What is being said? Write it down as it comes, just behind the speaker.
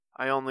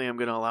I only am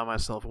going to allow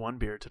myself one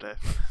beer today.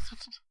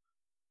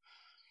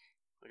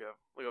 Look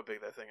how big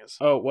that thing is.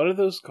 Oh, what are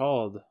those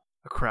called?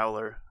 A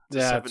Crowler.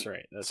 That's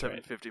right. That's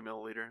 750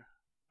 milliliter.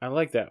 I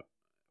like that.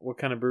 What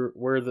kind of brew?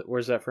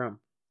 Where's that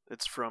from?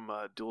 It's from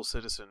Dual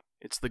Citizen.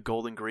 It's the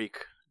Golden Greek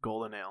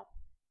Golden Ale.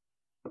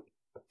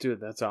 Dude,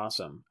 that's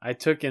awesome. I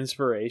took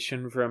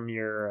inspiration from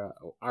your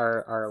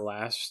our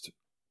last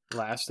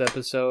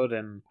episode,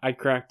 and I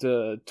cracked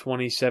a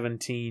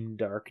 2017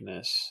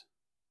 Darkness.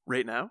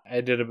 Right now?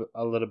 I did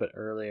a little bit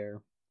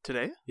earlier.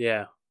 Today?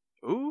 Yeah.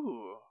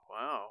 Ooh,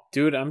 wow.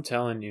 Dude, I'm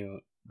telling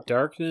you,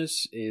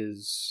 Darkness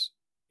is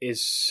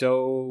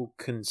so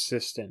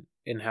consistent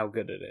in how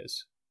good it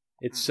is.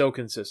 It's so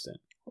consistent.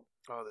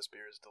 Oh, this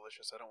beer is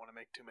delicious. I don't want to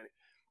make too many.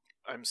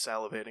 I'm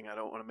salivating. I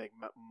don't want to make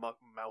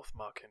mouth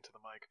muck into the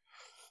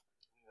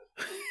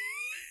mic.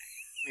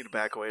 Need to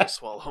back away to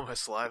swallow my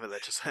saliva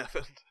that just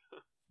happened.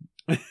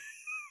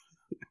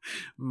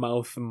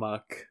 Mouth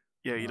muck.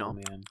 Yeah, you know.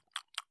 Man.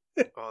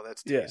 Oh,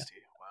 that's tasty.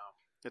 Yeah. Wow.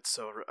 It's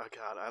so...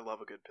 God, I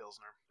love a good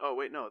Pilsner. Oh,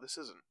 wait, no, this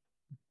isn't.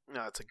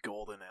 No, it's a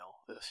golden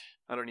ale. Ugh.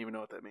 I don't even know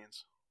what that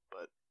means,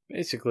 but...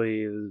 Basically,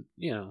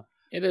 you know,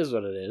 it is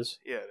what it is.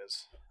 Yeah, it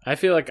is. I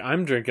feel like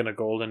I'm drinking a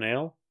golden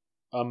ale.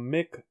 A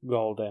Mick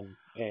Golden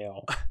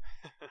Ale.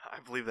 I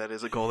believe that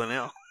is a golden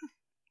ale.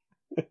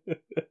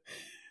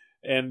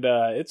 And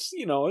it's,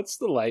 you know, it's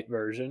the light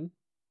version.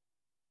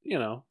 You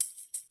know,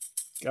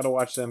 gotta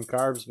watch them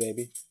carbs,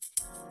 baby.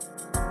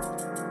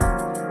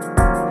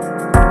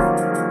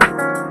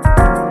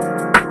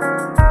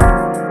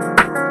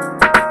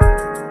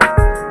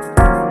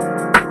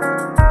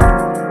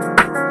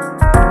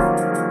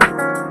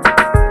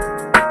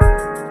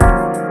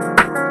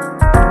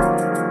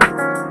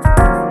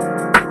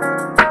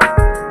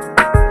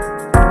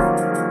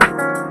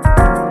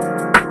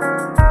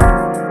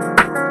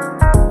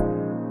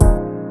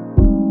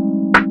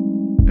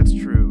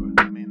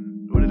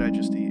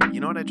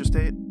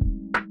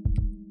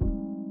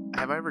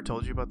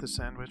 Told you about this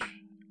sandwich?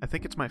 I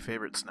think it's my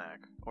favorite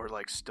snack, or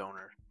like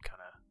stoner kind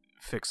of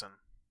fixin'.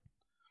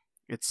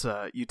 It's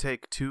you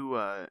take two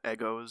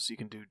Eggos, you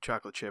can do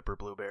chocolate chip or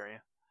blueberry,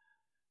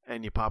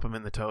 and you pop them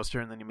in the toaster,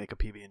 and then you make a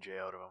PB&J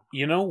out of them.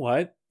 You know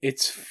what?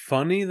 It's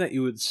funny that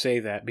you would say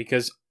that,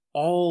 because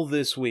all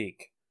this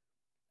week,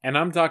 and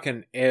I'm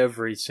talking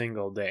every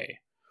single day,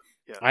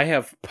 I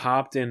have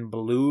popped in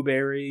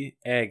blueberry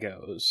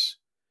Eggos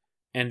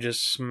and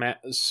just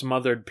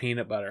smothered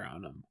peanut butter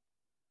on them.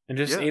 And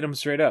just ate them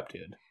straight up,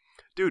 dude.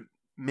 Dude,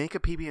 make a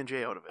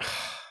PB&J out of it.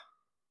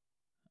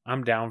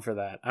 I'm down for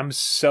that. I'm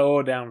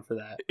so down for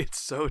that.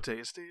 It's so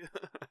tasty.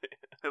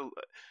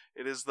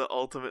 It is the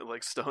ultimate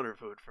like stoner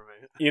food for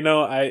me. You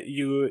know,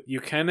 you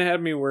kind of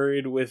had me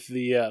worried with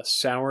the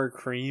sour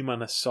cream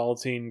on a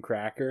saltine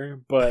cracker,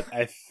 but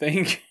I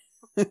think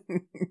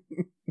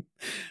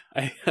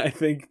I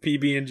think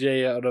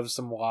PB&J out of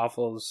some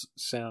waffles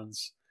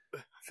sounds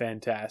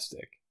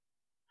fantastic.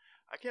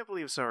 I can't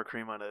believe sour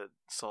cream on a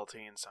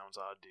saltine sounds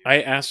odd, dude.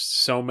 I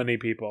asked so many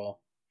people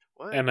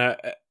and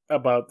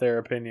about their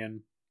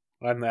opinion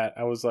on that.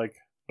 I was like,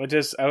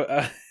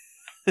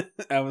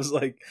 I was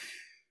like,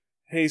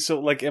 hey, so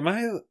like, am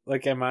I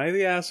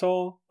the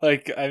asshole?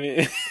 Like, I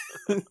mean,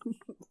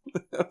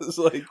 I was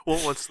like,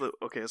 well, what's the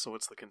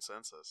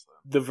consensus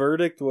then? The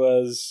verdict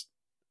was,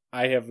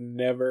 I have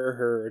never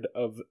heard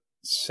of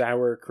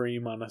sour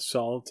cream on a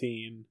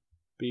saltine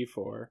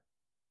before.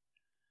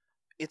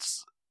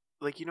 It's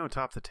like, you know,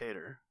 Top the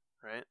Tater,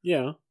 right?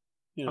 Yeah.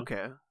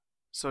 Okay.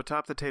 So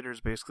Top the Tater is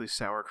basically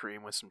sour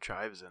cream with some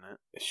chives in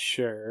it.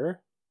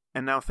 Sure.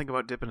 And now think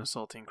about dipping a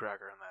saltine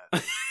cracker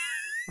in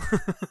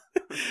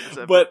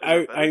that. But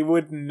I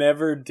would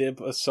never dip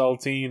a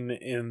saltine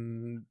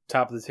in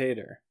Top the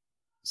Tater.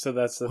 So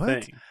that's the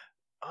thing.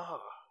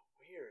 Oh,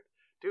 weird.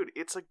 Dude,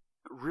 it's a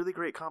really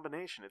great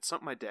combination. It's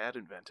something my dad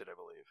invented, I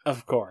believe.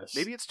 Of course.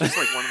 Maybe it's just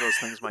like one of those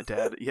things my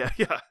dad... Yeah.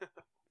 Yeah.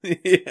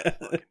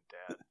 Fucking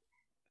dad.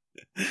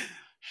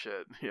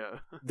 Shit, yeah.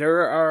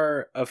 There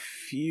are a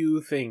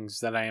few things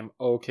that I am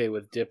okay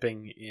with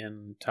dipping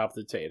in Top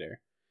the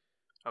Tater.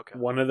 Okay.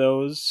 One of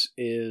those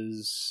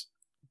is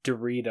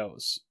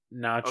Doritos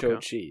nacho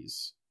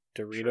cheese.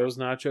 Doritos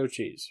nacho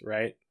cheese,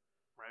 right?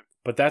 Right.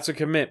 But that's a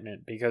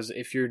commitment, because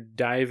if you're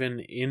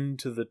diving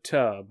into the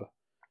tub,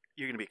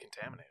 you're going to be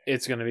contaminated.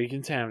 It's going to be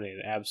contaminated,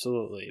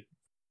 absolutely.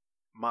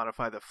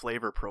 Modify the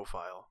flavor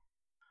profile.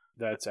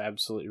 That's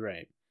absolutely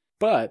right.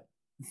 But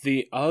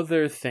the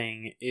other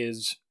thing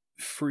is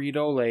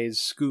Frito-Lay's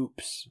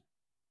Scoops.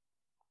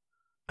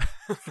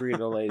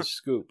 Frito-Lay's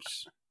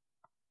Scoops.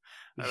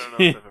 I don't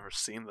know if I've ever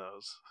seen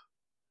those.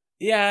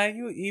 Yeah,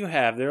 you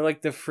have. They're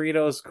like the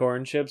Fritos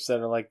corn chips that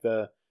are like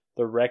the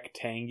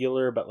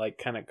rectangular but like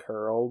kind of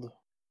curled.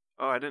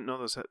 Oh, I didn't know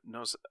those had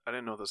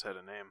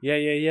a name.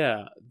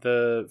 Yeah.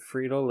 The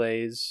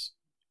Frito-Lay's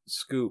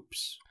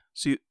Scoops.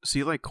 So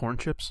you like corn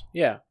chips?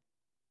 Yeah.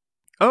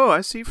 Oh, I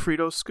see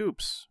Frito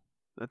Scoops.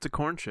 That's a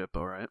corn chip,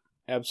 all right.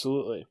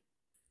 Absolutely.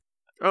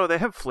 Oh, they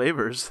have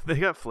flavors. They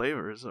got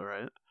flavors, all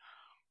right.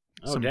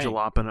 Some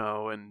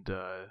jalapeno and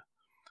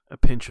a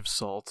pinch of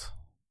salt.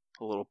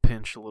 A little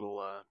pinch, a little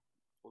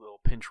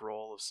pinch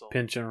roll of salt.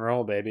 Pinch and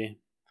roll, baby.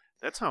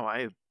 That's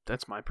my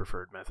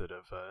preferred method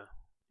of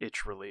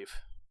itch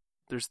relief.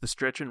 There's the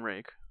stretch and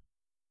rake,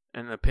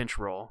 and the pinch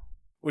roll.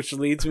 Which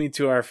leads me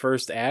to our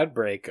first ad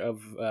break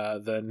of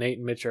the Nate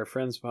and Mitch Are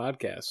Friends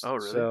podcast. Oh,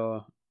 really?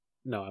 So,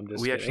 no, I'm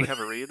just We kidding. actually have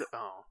a read?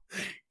 Oh.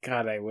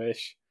 God, I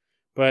wish.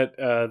 But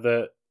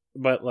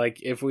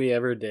if we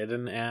ever did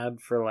an ad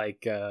for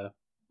like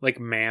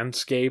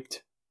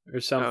Manscaped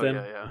or something.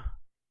 Oh, yeah.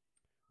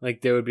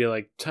 Like they would be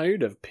like,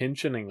 tired of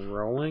pinching and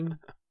rolling?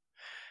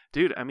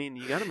 Dude, I mean,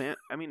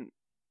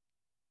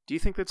 do you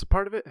think that's a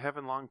part of it?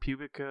 Having long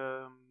pubic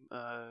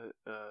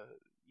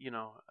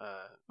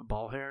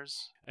ball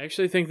hairs? I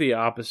actually think the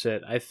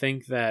opposite. I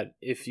think that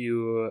if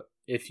you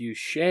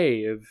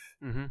shave,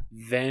 mm-hmm.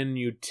 then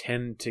you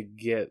tend to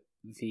get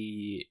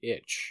the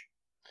itch.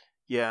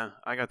 Yeah,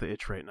 I got the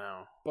itch right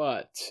now.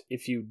 But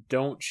if you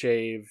don't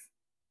shave,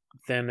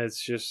 then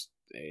it's just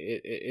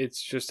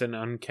an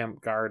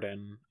unkempt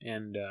garden,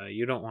 and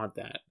you don't want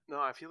that. No,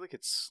 I feel like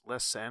it's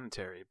less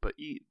sanitary, but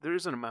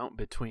there's an amount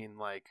between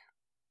like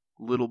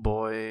little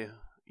boy,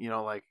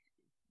 like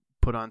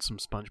put on some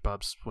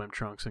SpongeBob swim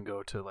trunks and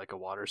go to like a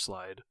water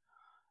slide,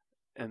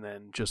 and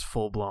then just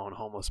full blown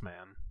homeless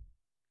man.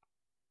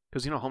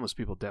 Because homeless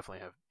people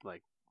definitely have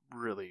like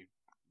really,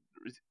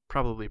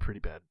 probably pretty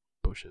bad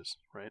bushes,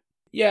 right?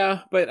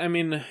 Yeah, but I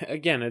mean,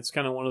 again, it's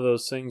kind of one of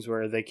those things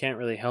where they can't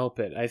really help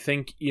it. I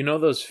think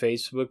those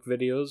Facebook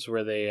videos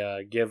where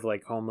they give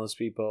like homeless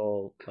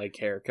people like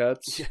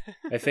haircuts. Yeah.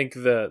 I think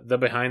the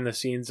behind the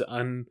scenes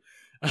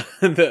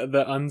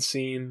the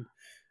unseen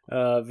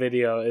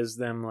video is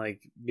them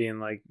like being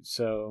like,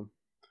 so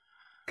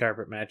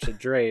carpet match the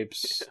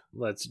drapes,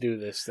 let's do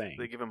this thing.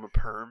 They give him a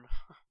perm.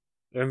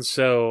 And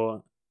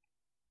so,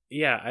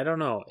 yeah, I don't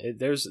know.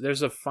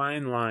 There's a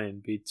fine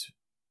line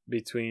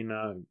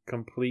between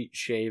complete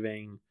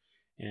shaving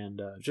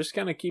and just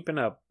kind of keeping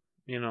up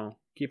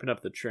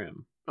the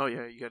trim. Oh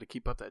yeah, you got to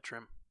keep up that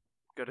trim.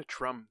 You got to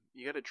trum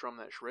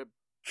that shrib.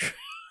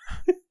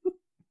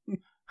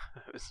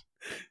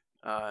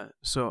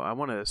 So I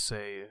want to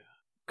say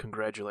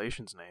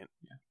congratulations, Nate.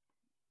 Yeah.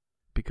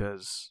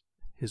 Because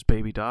his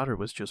baby daughter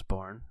was just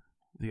born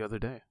the other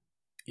day.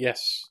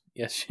 Yes,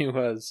 she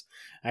was.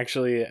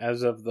 Actually,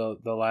 as of the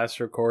last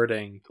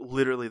recording,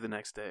 literally the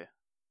next day.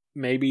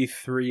 Maybe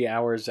 3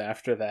 hours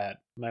after that,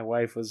 my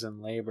wife was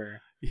in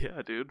labor.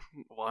 Yeah, dude.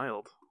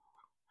 Wild.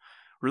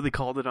 Really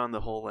called it on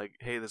the whole, like,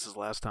 hey, this is the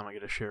last time I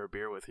get to share a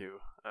beer with you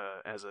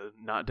as a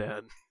not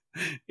dad.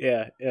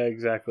 Yeah,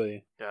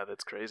 exactly. Yeah,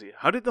 that's crazy.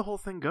 How did the whole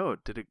thing go?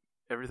 Did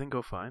everything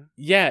go fine?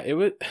 Yeah, it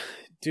was...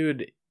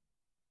 Dude,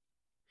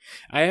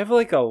 I have,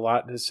 like, a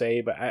lot to say,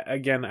 but I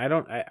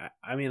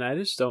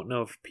just don't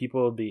know if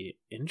people would be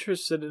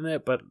interested in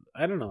it, but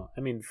I don't know.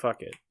 I mean,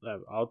 fuck it.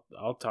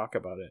 I'll talk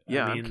about it.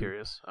 Yeah, I'm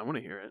curious. I want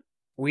to hear it.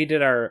 We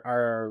did our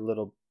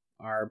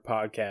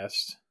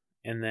podcast,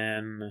 and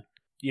then,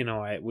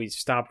 we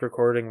stopped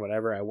recording,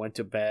 whatever. I went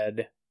to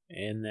bed,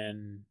 and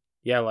then,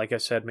 yeah, like I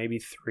said, maybe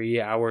 3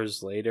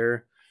 hours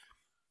later,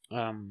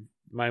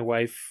 my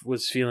wife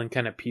was feeling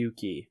kind of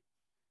pukey.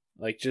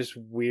 Like, just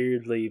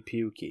weirdly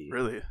pukey.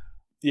 Really?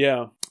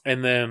 Yeah,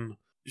 and then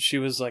she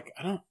was like,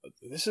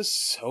 this is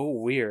so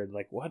weird.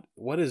 Like,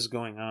 what is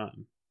going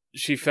on?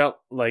 She felt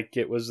like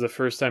it was the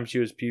first time she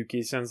was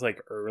pukey since,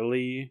 like,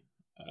 early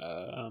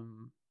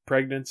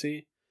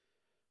pregnancy,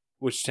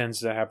 which tends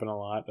to happen a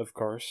lot, of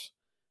course.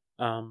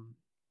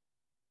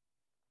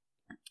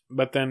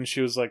 But then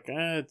she was like,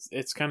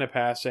 it's kind of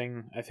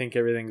passing. I think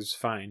everything's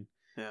fine.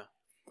 Yeah.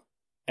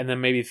 And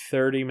then maybe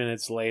 30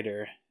 minutes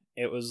later,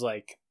 it was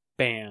like,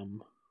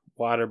 bam,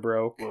 water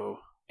broke. Whoa.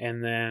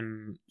 And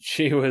then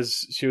she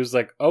was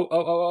like,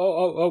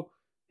 oh,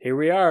 here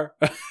we are.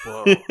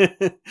 Whoa.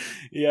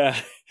 Yeah.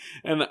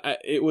 And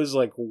it was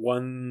like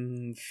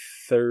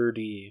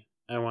 1:30,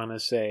 I want to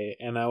say.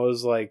 And I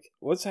was like,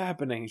 what's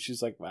happening?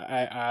 She's like,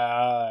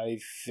 I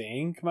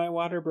think my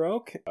water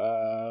broke.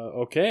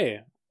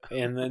 Okay.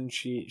 And then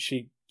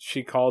she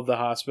called the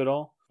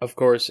hospital. Of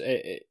course,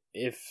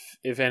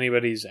 if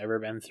anybody's ever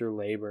been through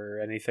labor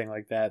or anything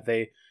like that,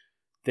 they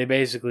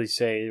basically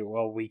say,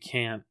 well, we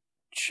can't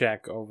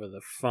check over the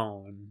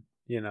phone,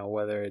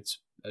 whether it's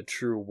a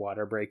true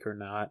water break or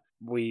not.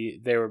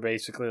 They were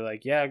basically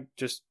like, yeah,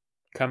 just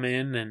come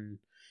in and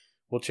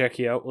we'll check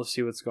you out. We'll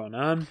see what's going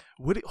on.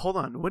 Hold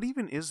on. What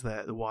even is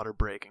that, the water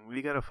breaking?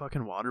 We got a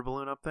fucking water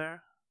balloon up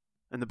there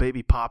and the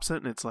baby pops it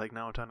and it's like,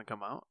 now time to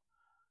come out?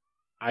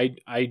 I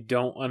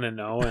don't want to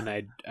know, and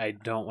I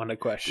don't want to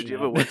question. Did you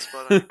have a wet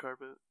spot on your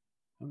carpet?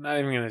 I'm not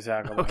even going to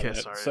talk about it. Okay,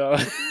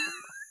 sorry.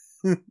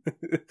 So,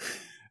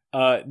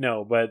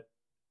 no, but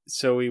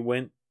so we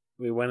went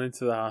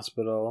into the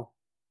hospital,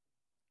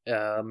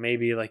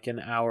 maybe like an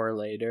hour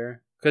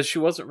later, because she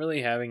wasn't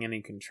really having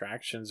any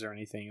contractions or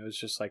anything. It was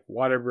just like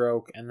water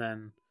broke, and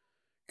then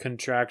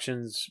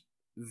contractions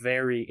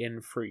very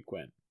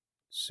infrequent,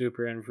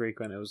 super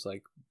infrequent. It was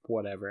like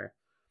whatever.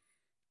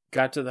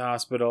 Got to the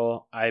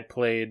hospital. I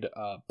played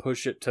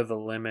 "Push It to the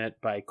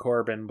Limit" by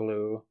Corbin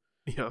Bleu.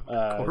 Yeah,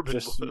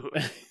 Corbin Bleu.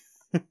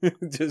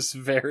 just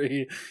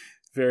very,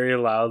 very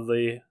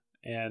loudly.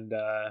 And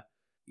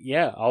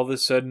all of a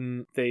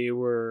sudden they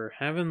were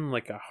having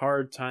like a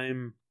hard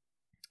time.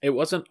 It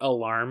wasn't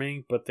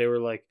alarming, but they were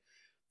like,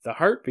 the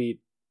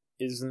heartbeat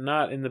is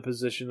not in the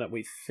position that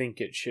we think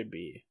it should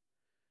be.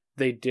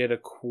 They did a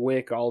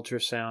quick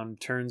ultrasound.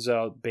 Turns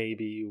out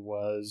baby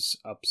was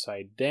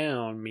upside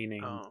down,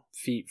 meaning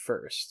feet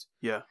first.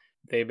 Yeah.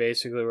 They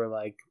basically were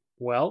like,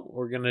 well,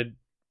 we're gonna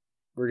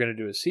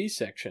do a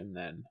C-section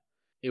then.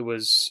 It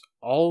was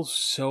all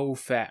so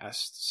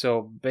fast.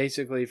 So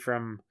basically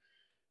from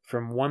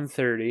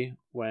 1:30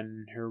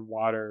 when her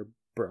water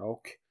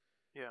broke,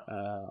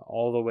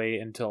 all the way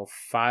until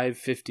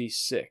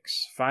 5:56.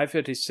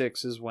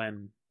 5:56 is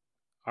when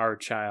our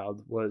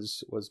child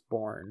was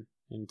born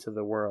into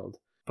the world.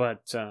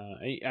 But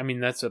I mean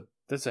that's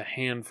a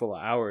handful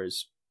of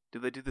hours.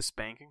 Did they do the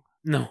spanking?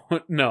 No.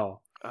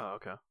 Oh,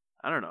 okay.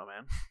 I don't know,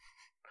 man.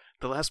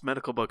 The last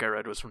medical book I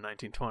read was from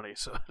 1920,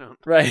 so I don't.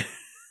 Right.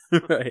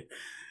 Right.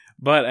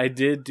 But I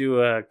did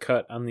do a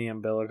cut on the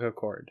umbilical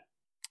cord.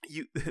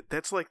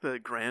 That's like the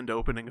grand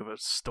opening of a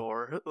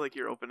store, like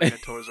you're opening a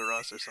Toys R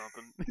Us or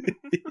something.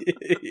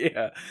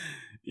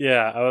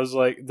 Yeah. I was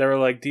like, they were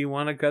like, do you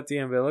want to cut the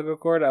umbilical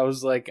cord? I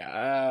was like,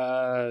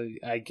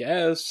 I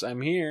guess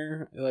I'm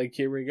here. Like,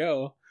 here we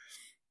go.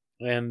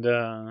 And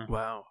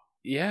wow.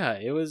 Yeah,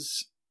 it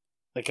was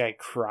like I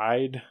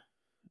cried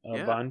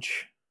a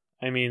bunch.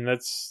 I mean,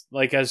 that's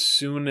like as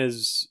soon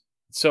as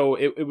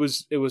it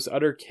was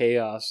utter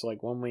chaos.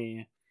 Like when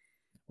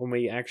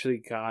we actually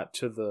got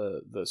to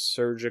the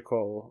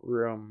surgical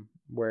room,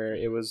 where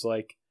it was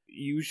like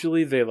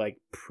usually they like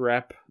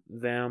prep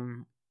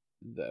them,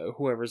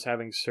 whoever's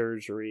having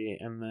surgery,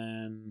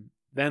 and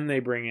then they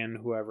bring in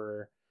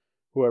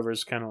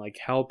whoever's kind of like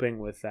helping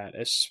with that,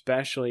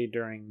 especially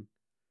during,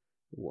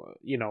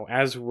 you know,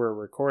 as we're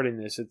recording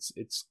this,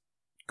 it's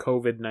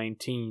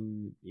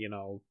COVID-19, you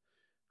know,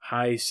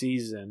 high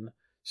season,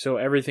 so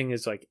everything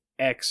is like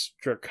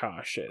extra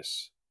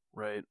cautious,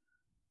 right?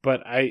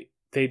 But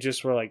they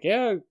just were like,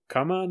 yeah,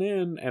 come on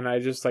in, and I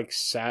just like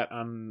sat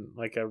on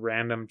like a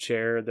random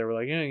chair. They were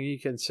like, yeah, you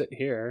can sit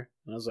here,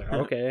 and I was like,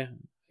 okay,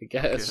 I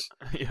guess.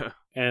 Okay. Yeah.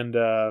 And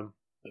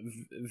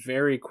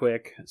very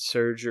quick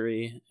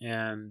surgery,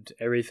 and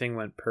everything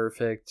went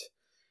perfect.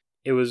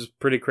 It was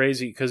pretty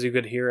crazy because you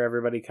could hear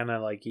everybody kind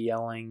of like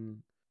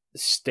yelling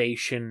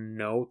station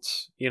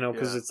notes, you know,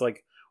 because it's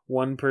like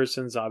one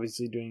person's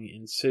obviously doing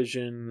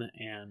incision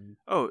and...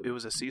 Oh, it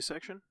was a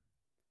C-section?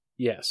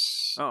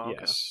 Yes. Oh, okay.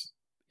 Yes.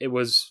 It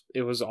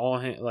was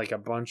all like a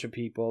bunch of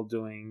people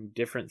doing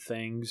different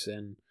things,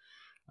 and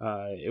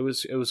it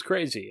was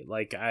crazy.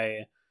 Like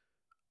I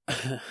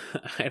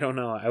don't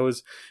know.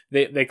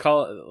 They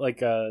call it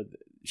like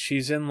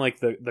she's in like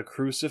the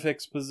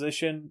crucifix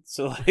position,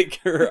 so like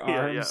her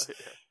arms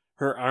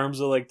her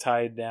arms are like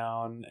tied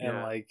down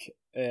and like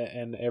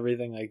and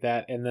everything like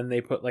that, and then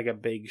they put like a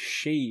big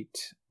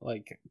sheet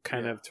like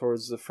kind of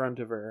towards the front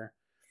of her.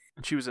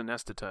 And she was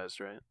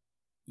anesthetized, right?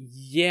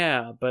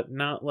 Yeah, but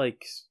not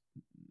like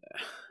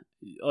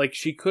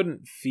she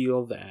couldn't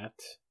feel that.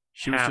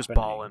 She was just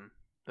bawling.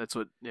 That's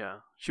what. Yeah,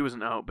 she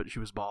wasn't out, but she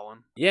was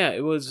bawling. Yeah,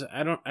 it was.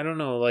 I don't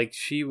know. Like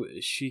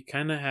she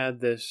kind of had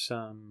this.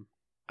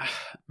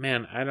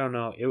 Man, I don't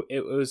know.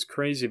 It was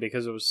crazy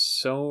because it was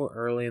so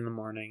early in the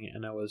morning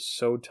and I was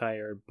so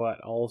tired, but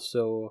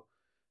also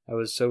I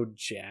was so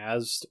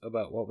jazzed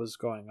about what was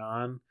going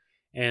on,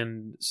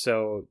 and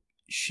so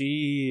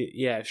she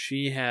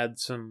had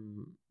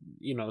some,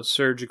 you know,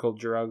 surgical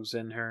drugs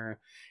in her,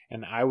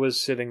 and I was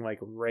sitting like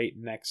right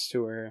next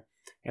to her,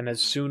 and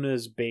as soon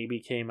as baby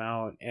came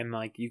out and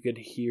like you could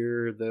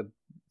hear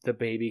the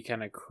baby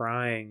kind of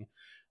crying,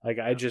 like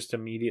I just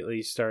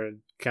immediately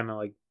started kind of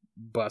like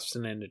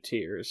busting into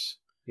tears,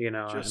 you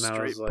know, just and straight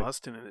I was like,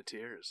 busting into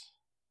tears.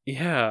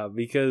 Yeah,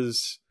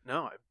 because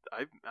no,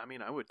 I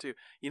mean I would too.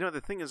 You know, the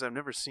thing is, I've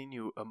never seen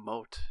you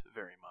emote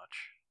very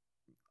much.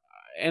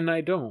 And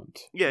I don't.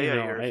 Yeah,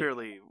 you're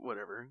fairly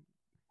whatever.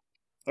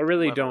 I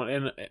really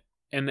don't,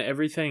 and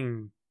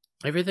everything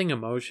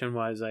emotion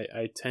wise,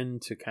 I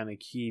tend to kind of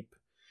keep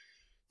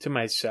to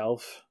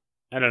myself.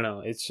 I don't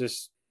know. It's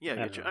just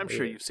I'm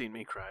sure you've seen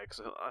me cry because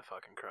I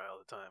fucking cry all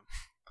the time.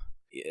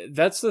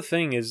 That's the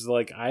thing is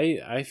like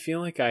I feel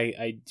like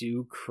I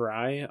do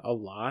cry a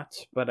lot,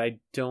 but I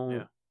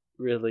don't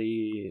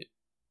really.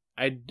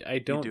 I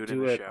don't do it do in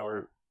the it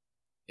shower.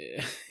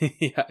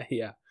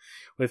 Yeah,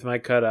 with my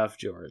cutoff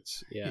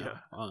jorts.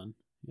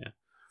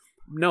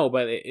 No,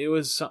 but it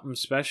was something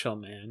special,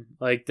 man.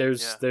 Like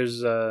there's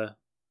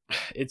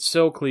it's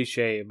so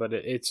cliche, but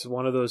it's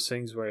one of those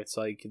things where it's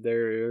like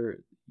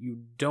you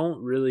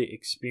don't really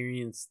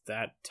experience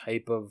that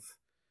type of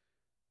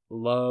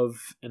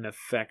love and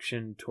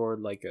affection toward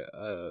like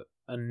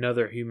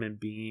another human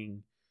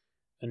being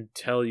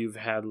until you've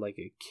had like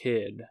a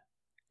kid.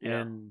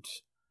 And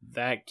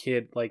that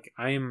kid, like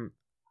I am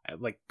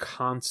like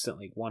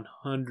constantly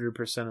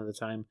 100% of the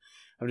time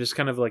I'm just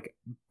kind of like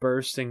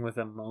bursting with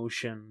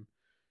emotion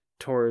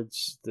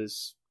towards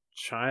this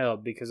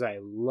child because I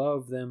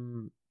love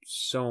them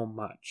so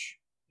much,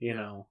 you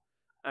know.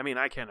 I mean,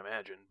 I can't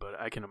imagine, but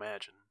I can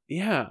imagine.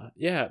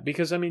 Yeah,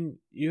 because I mean,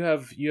 you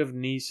have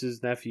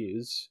nieces,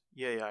 nephews.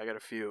 Yeah, I got a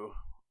few.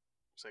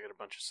 So I got a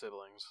bunch of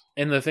siblings.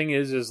 And the thing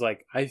is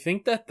like, I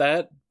think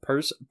that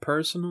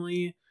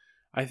personally,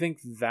 I think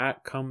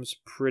that comes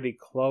pretty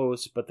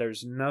close, but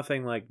there's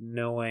nothing like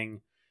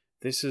knowing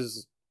this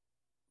is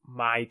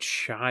my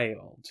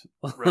child.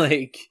 Right.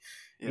 Like,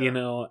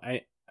 yeah.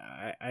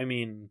 I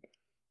mean,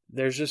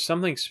 there's just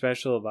something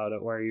special about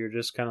it where you're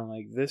just kind of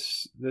like,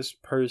 this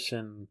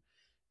person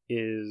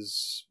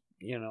is,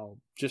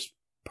 just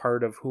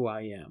part of who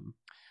I am.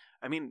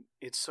 I mean,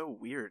 it's so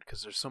weird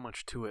because there's so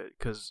much to it.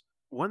 Because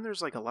one,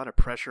 there's like a lot of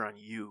pressure on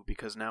you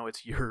because now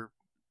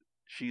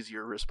she's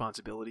your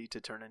responsibility to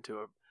turn into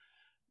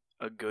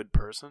a good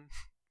person,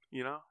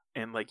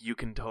 and like you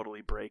can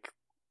totally break,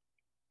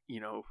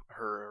 her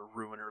or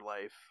ruin her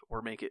life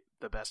or make it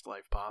the best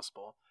life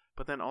possible.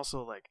 But then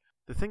also like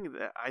the thing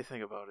that I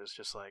think about is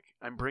just like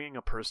I'm bringing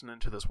a person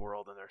into this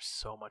world and there's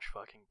so much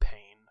fucking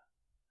pain.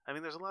 I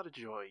mean, there's a lot of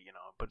joy,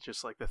 but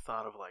just like the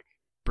thought of like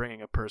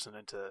bringing a person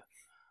into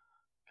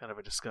kind of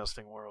a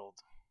disgusting world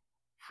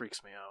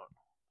freaks me out.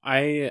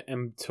 I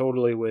am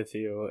totally with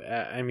you.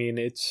 I mean,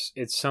 it's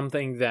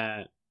something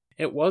that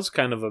it was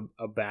kind of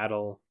a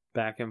battle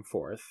back and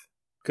forth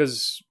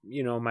because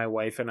my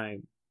wife and I,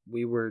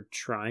 we were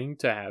trying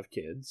to have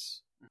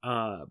kids,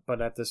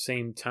 but at the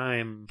same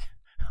time,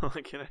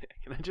 can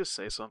I just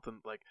say something?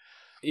 Like,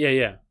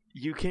 yeah,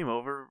 you came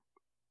over.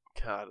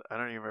 God, I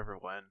don't even remember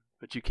when,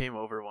 but you came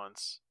over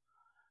once,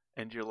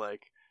 and you're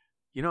like,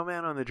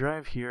 man, on the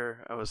drive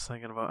here, I was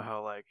thinking about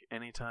how like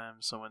anytime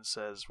someone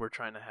says we're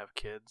trying to have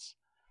kids,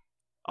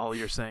 all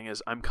you're saying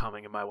is I'm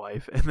coming and my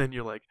wife, and then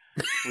you're like,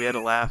 we had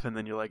a laugh, and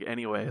then you're like,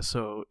 anyway,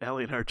 so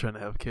Ellie and I are trying to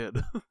have a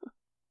kid.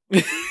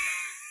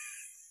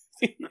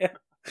 Yeah.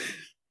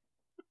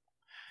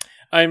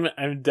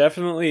 I'm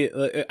definitely,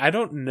 I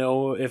don't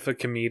know if a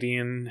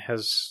comedian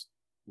has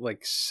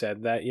like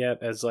said that yet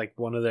as like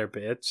one of their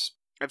bits.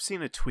 I've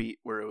seen a tweet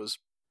where it was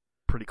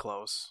pretty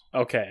close.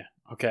 Okay.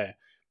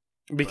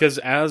 Because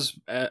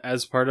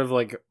as part of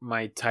like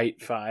my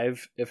tight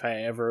 5, if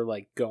I ever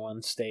like go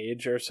on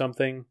stage or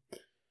something,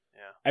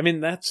 yeah, I mean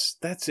that's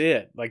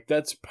it. Like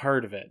that's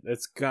part of it.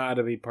 That's got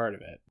to be part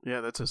of it.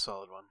 Yeah, that's a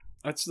solid one.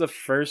 That's the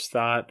first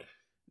thought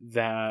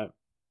that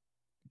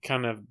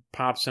kind of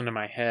pops into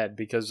my head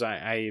because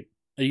I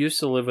used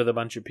to live with a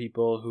bunch of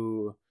people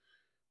who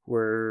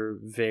were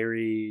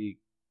very,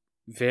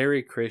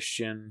 very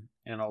Christian,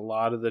 and a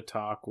lot of the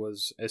talk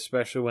was,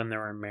 especially when they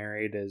were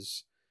married,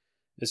 as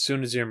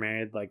soon as you're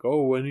married, like,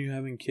 oh, when are you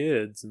having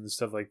kids and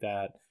stuff like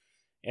that.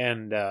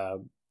 And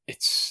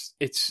it's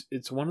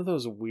one of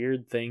those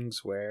weird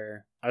things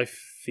where I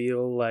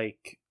feel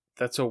like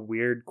that's a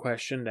weird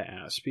question to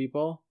ask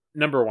people.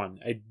 Number one,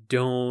 I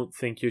don't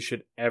think you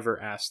should ever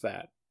ask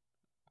that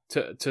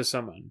to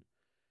someone.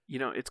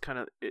 It's kind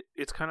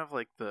of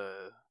like the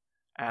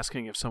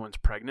asking if someone's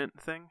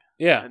pregnant thing.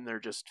 Yeah. And they're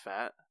just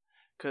fat.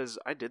 Because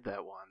I did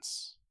that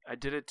once. I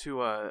did it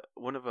to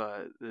one of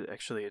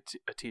actually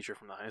a teacher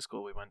from the high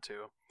school we went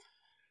to.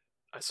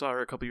 I saw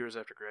her a couple years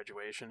after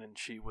graduation, and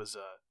she was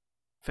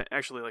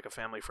actually like a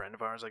family friend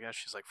of ours, I guess.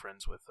 She's like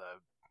friends with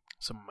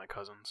some of my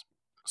cousins.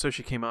 So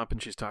she came up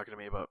and she's talking to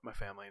me about my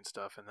family and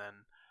stuff, and then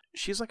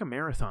she's like a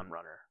marathon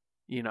runner,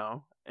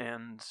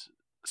 and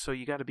so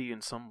you got to be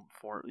in some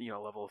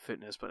level of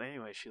fitness. But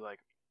anyway,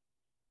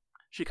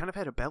 she kind of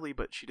had a belly,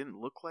 but she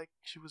didn't look like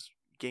she was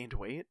gained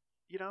weight,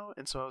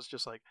 and so I was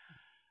just like,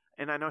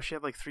 and I know she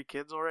had like 3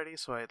 kids already,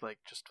 so I like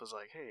just was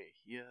like, hey,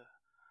 yeah,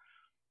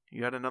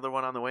 you got another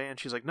one on the way? And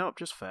she's like, nope,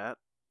 just fat.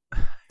 I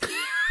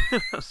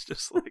was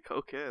just like,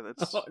 okay,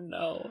 that's, oh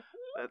no,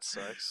 that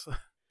sucks.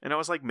 And I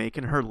was like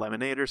making her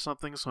lemonade or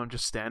something, so I'm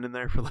just standing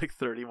there for like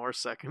 30 more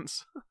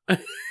seconds. It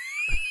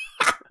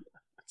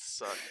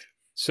sucked.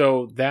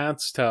 So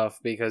that's tough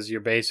because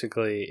you're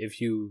basically,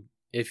 if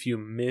you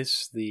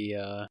miss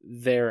the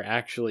they're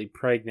actually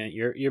pregnant,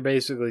 you're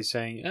basically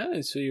saying,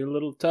 so you're a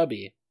little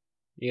tubby,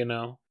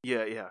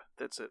 Yeah,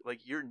 that's it. Like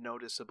your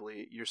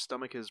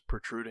stomach is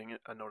protruding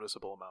a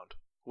noticeable amount.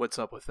 What's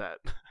up with that?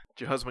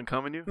 Did your husband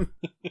come in you?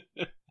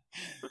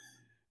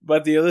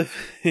 But the other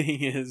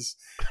thing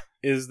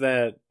is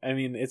that, I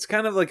mean, it's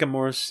kind of like a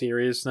more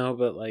serious note,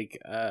 but like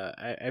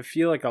I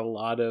feel like a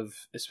lot of,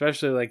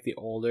 especially like the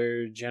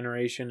older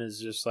generation, is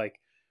just like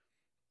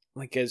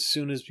as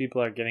soon as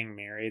people are getting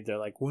married, they're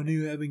like, when are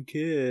you having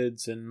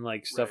kids, and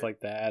like stuff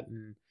like that.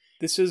 And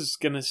this is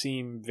gonna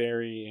seem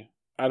very,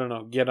 I don't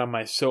know, get on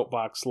my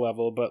soapbox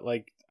level, but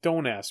like,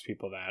 don't ask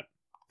people that.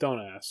 Don't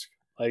ask.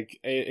 Like,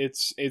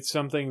 it's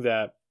something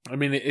that, I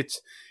mean,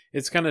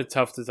 it's kind of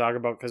tough to talk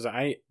about because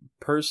I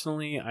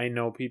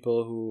know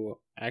people who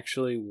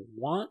actually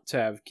want to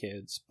have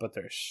kids, but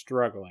they're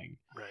struggling.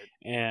 Right.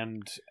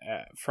 And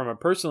from a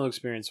personal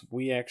experience,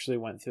 we actually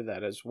went through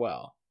that as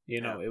well.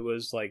 It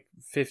was like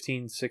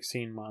 15,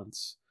 16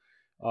 months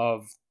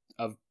of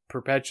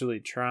perpetually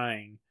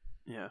trying.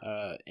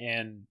 Yeah.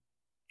 And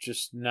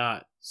just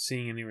not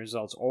seeing any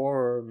results,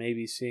 or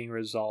maybe seeing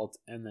result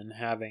and then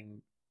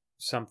having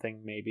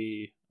something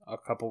maybe a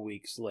couple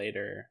weeks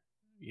later,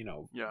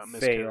 miscarriage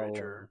fail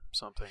or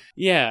something.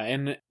 Yeah,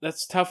 and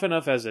that's tough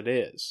enough as it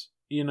is,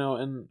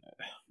 and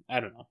I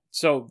don't know.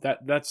 So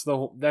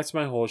that's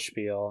my whole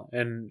spiel,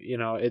 and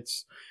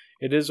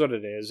it is what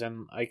it is,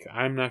 and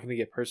I'm not going to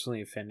get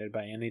personally offended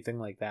by anything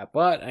like that,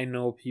 but I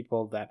know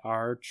people that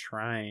are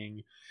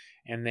trying,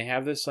 and they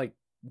have this like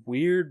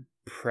weird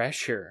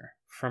pressure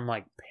from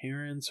like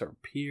parents or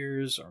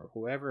peers or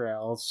whoever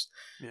else,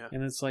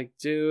 and it's like,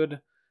 dude,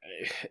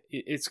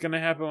 it's going to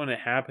happen when it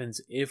happens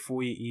if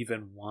we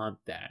even want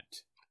that.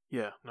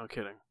 Yeah, no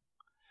kidding.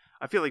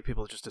 I feel like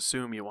people just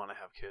assume you want to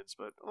have kids,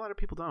 but a lot of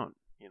people don't,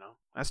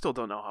 I still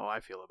don't know how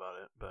I feel about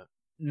it, but...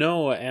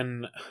 No,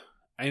 and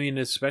I mean,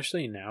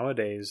 especially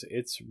nowadays,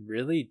 it's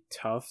really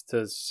tough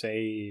to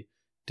say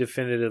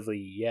definitively,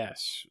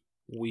 yes,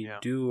 we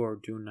do or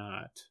do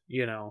not,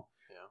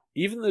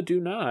 Even the do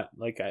not,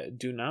 like, I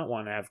do not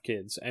want to have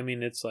kids. I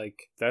mean, it's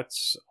like,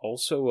 that's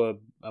also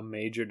a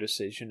major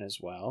decision as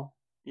well.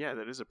 Yeah,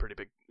 that is a pretty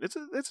big... It's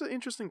an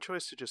interesting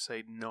choice to just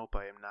say, nope,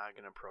 I am not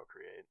going to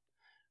procreate.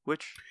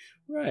 Which...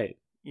 Right.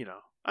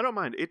 I don't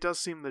mind. It does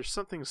seem there's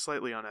something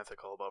slightly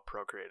unethical about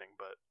procreating,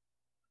 but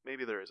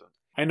maybe there isn't.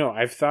 I know.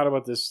 I've thought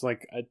about this,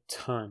 like, a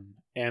ton.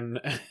 And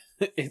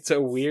it's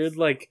a weird,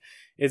 like...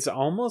 It's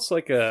almost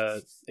like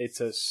it's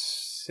a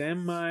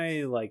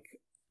semi, like,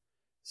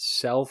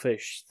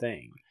 selfish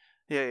thing.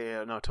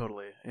 Yeah, no,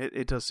 totally.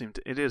 It does seem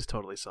it is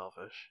totally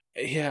selfish.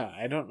 Yeah,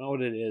 I don't know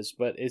what it is,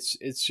 but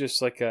it's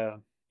just like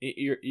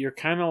you're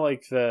kind of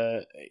like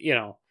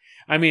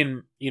I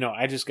mean,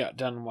 I just got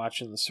done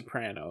watching The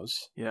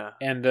Sopranos. Yeah.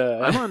 And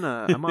I'm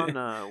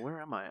on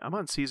where am I? I'm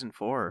on season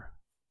 4.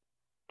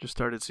 Just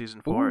started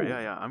season 4. Ooh.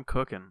 Yeah, I'm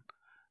cooking.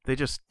 They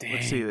just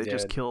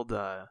just killed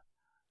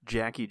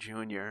Jackie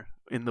Jr.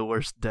 in the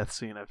worst death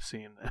scene I've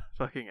seen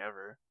fucking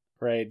ever.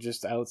 Right,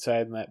 just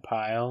outside in that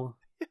pile.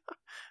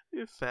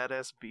 Yeah, fat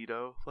ass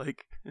Beto.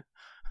 Like,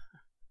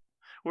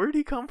 where'd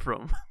he come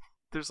from?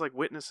 There's like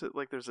witnesses.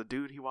 Like, there's a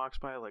dude he walks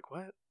by. Like,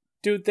 what?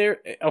 Dude,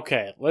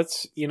 okay.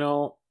 Let's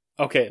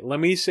let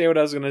me say what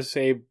I was gonna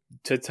say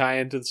to tie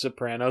into The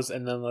Sopranos,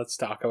 and then let's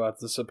talk about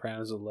The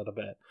Sopranos a little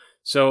bit.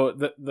 So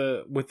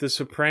the with The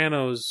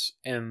Sopranos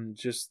and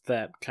just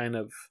that kind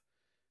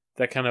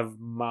of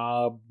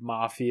mob,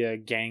 mafia,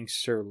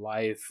 gangster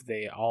life,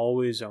 they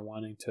always are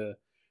wanting to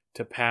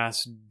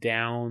pass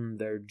down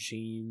their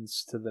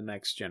genes to the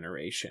next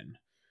generation.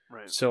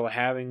 Right. So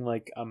having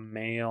like a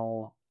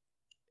male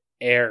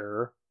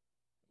heir,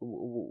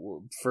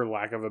 for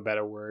lack of a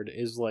better word,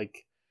 is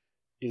like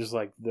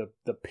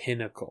the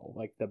pinnacle,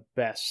 like the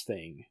best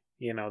thing,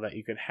 that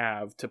you could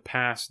have to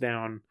pass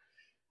down,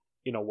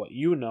 what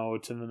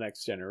to the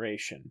next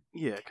generation.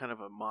 Yeah, kind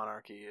of a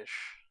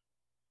monarchy-ish.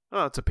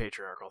 Well, it's a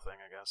patriarchal thing,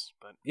 I guess,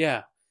 but...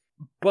 Yeah,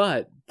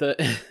 but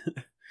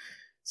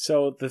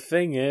so the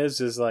thing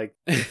is like,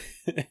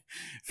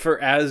 for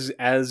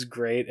as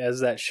great as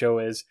that show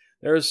is,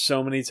 there are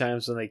so many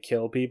times when they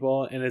kill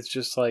people, and it's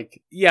just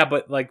like, yeah,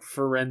 but like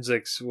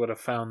forensics would have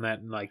found that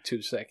in like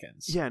 2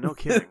 seconds. Yeah, no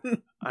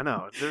kidding. I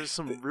know. There's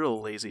some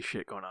real lazy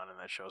shit going on in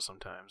that show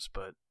sometimes,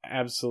 but...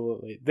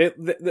 Absolutely.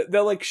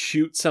 They'll like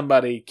shoot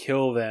somebody,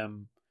 kill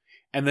them,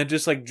 and then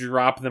just like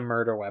drop the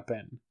murder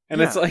weapon.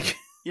 And it's like...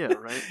 Yeah,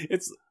 right?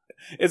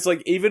 It's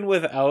like, even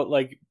without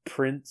like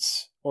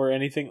prints or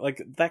anything,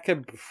 like that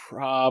could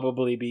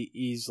probably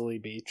easily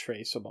be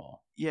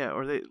traceable. Yeah,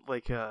 or they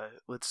like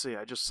let's see,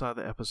 I just saw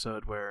the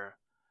episode where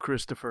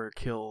Christopher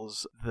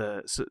kills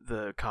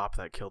the cop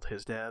that killed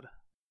his dad,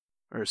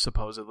 or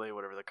supposedly,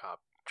 whatever, the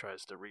cop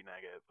tries to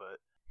renege it, but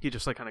he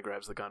just like kind of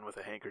grabs the gun with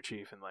a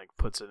handkerchief and like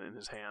puts it in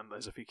his hand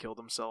as if he killed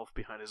himself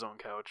behind his own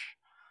couch.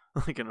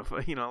 Like,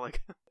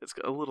 like, it's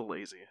a little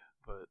lazy,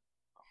 but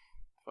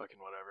fucking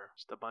whatever.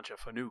 Just a bunch of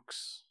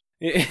fanooks.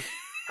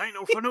 I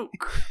know Fanuc.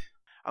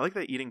 I like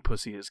that eating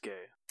pussy is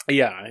gay.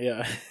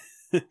 Yeah.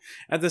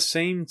 At the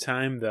same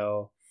time,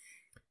 though,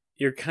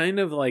 you're kind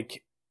of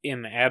like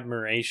in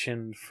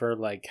admiration for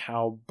like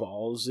how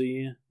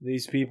ballsy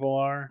these people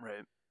are,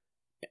 right?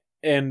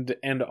 And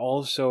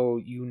also,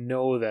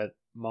 that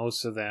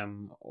most of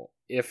them,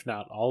 if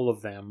not all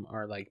of them,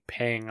 are like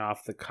paying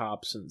off the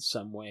cops in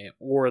some way,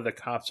 or the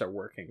cops are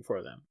working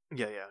for them.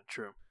 Yeah,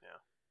 true.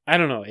 I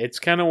don't know. It's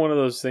kind of one of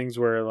those things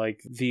where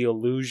like the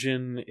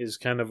illusion is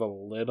kind of a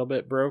little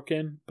bit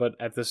broken, but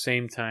at the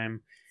same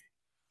time,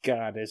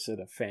 God, is it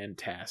a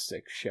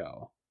fantastic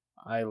show.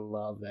 I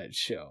love that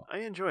show. I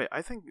enjoy it.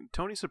 I think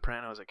Tony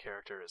Soprano as a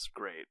character is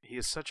great. He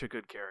is such a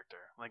good character.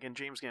 Like, and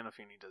James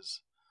Gandolfini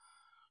is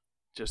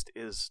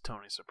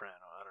Tony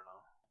Soprano. I don't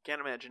know.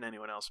 Can't imagine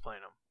anyone else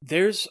playing him.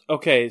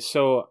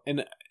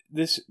 And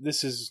this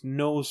is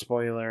no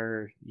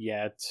spoiler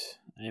yet.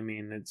 I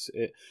mean,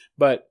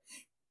 but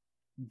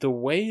the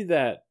way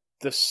that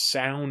the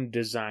sound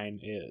design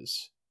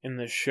is in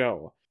the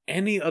show,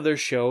 any other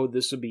show,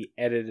 this would be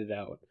edited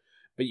out.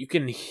 But you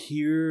can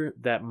hear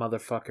that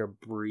motherfucker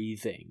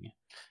breathing.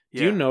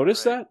 Do you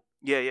notice that?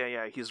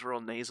 Yeah. He's real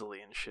nasally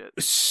and shit.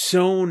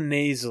 So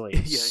nasally.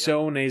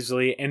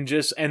 Nasally. And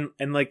just, and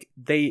like,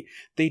 they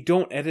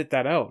don't edit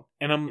that out.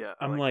 And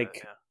I'm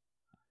like...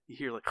 You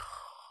hear like,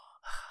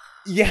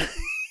 yeah,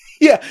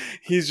 yeah.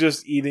 He's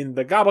just eating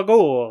the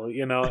gabagool,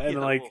 you know,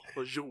 and like,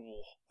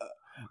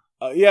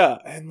 yeah,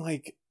 and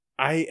like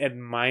I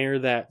admire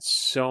that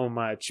so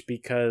much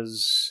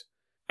because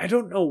I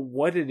don't know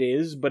what it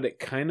is, but it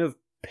kind of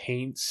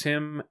paints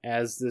him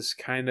as this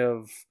kind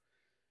of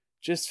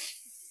just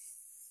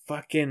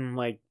fucking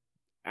like,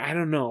 I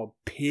don't know,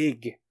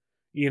 pig,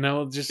 you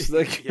know, just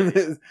like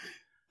yeah.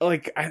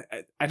 Like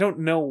I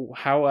don't know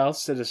how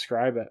else to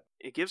describe it.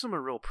 It gives him a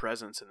real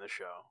presence in the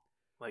show.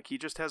 Like he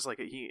just has like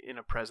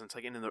a presence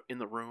like in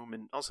the room,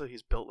 and also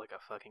he's built like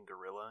a fucking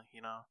gorilla,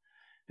 you know.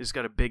 He's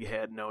got a big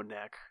head, no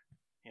neck,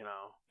 you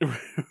know.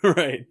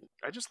 Right.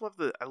 I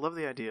love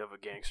the idea of a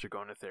gangster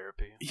going to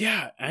therapy.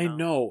 Yeah, I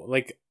know.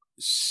 Like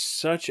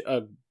such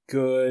a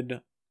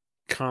good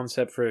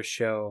concept for a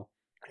show.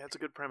 Yeah, it's a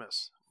good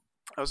premise.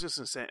 I was just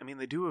gonna say, I mean,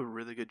 they do a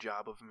really good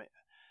job of,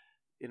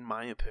 in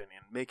my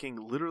opinion, making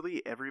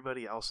literally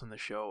everybody else in the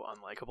show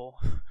unlikable.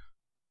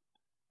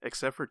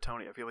 Except for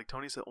Tony. I feel like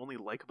Tony's the only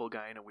likable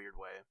guy in a weird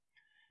way.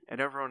 And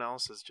everyone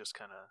else is just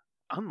kind of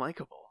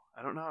unlikable.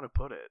 I don't know how to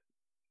put it.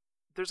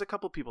 There's a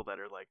couple people that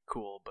are, like,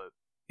 cool, but...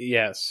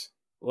 Yes.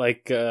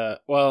 Like,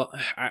 well,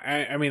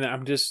 I mean,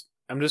 I'm just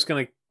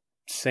gonna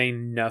say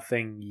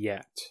nothing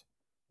yet.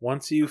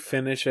 Once you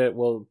finish it,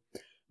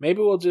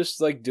 maybe we'll just,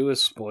 like, do a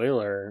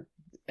spoiler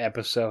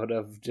episode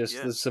of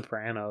just The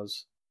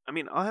Sopranos. I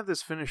mean, I'll have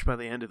this finished by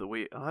the end of the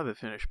week. I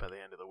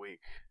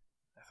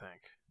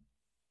think.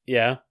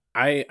 Yeah.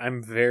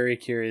 I'm very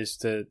curious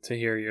to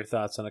hear your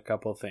thoughts on a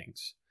couple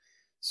things.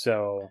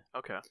 So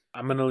okay.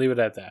 I'm going to leave it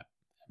at that.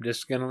 I'm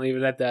just going to leave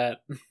it at that.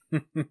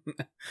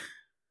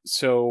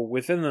 So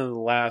within the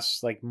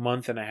last like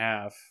month and a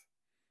half,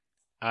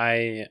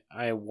 I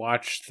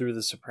watched through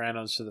The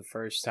Sopranos for the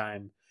first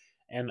time.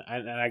 And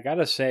I got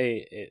to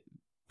say, it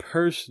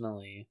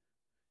personally,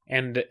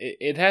 and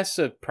it has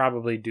to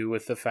probably do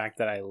with the fact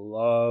that I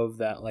love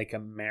that like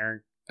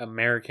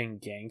American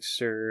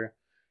gangster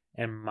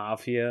and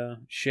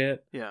mafia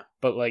shit. Yeah.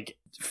 But like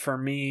for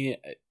me,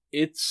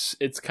 it's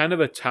kind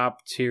of a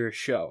top tier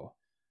show,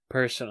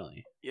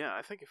 personally. Yeah,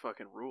 I think it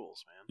fucking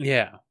rules, man.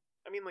 Yeah.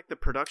 I mean, like the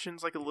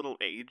production's like a little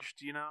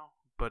aged, you know,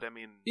 but I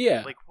mean,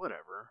 yeah, like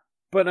whatever.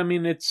 But I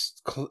mean,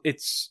 it's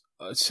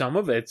some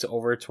of it's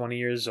over 20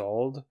 years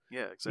old.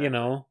 Yeah, exactly. You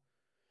know,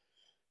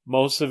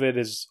 most of it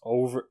is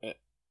over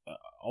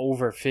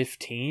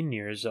 15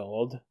 years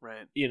old.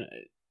 Right. You know.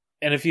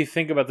 And if you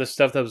think about the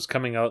stuff that was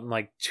coming out in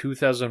like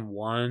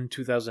 2001,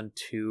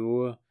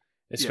 2002,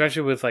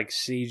 especially with like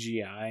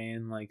CGI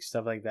and like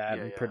stuff like that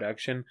in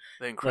production.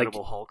 The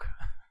Incredible Hulk.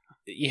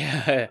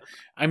 Yeah.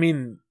 I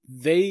mean,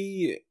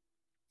 they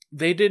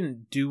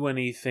didn't do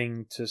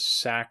anything to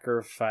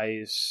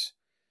sacrifice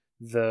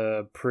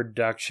the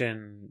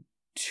production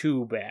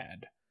too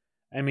bad.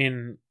 I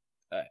mean,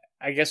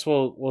 I guess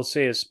we'll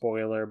say a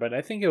spoiler, but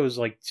I think it was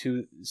like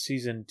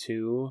season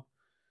 2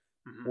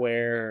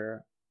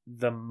 where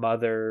the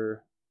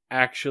mother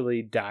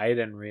actually died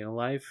in real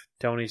life.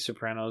 Tony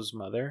Soprano's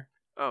mother.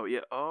 Oh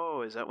yeah.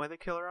 Oh, is that why they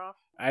kill her off?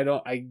 I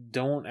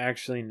don't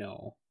actually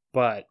know,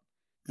 but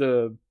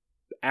the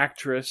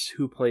actress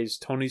who plays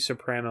Tony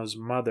Soprano's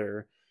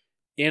mother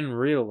in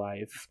real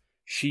life,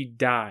 she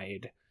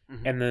died,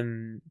 and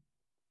then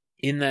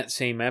in that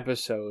same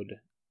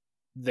episode,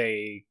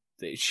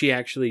 she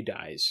actually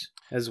dies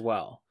as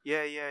well.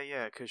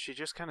 Yeah, because she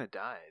just kind of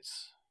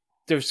dies.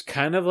 There's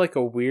kind of like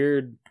a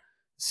weird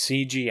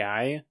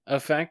CGI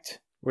effect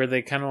where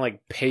they kind of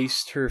like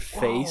paste her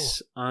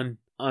face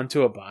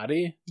onto a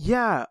body.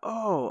 Yeah.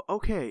 Oh,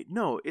 okay.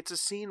 No, it's a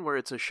scene where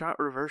it's a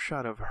reverse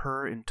shot of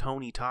her and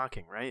Tony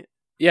talking, right?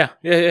 Yeah.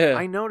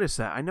 I noticed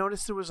that. I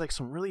noticed there was like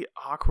some really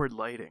awkward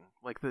lighting.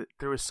 Like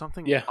there was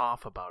something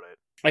off about it.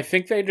 I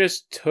think they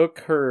just took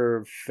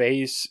her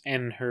face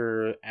and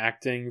her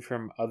acting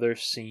from other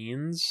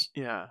scenes.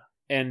 Yeah.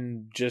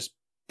 And just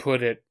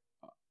put it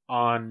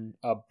on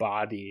a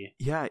body.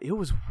 Yeah, it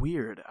was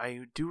weird.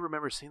 I do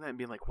remember seeing that and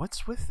being like,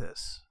 what's with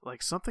this?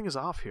 Like, something is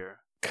off here.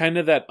 Kind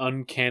of that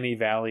uncanny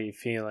valley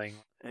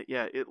feeling.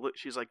 Yeah,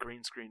 she's like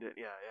green screened it.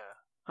 Yeah.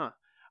 Huh.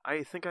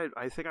 I think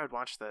I'd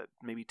watched that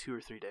maybe 2 or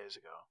 3 days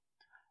ago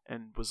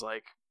and was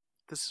like,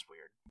 this is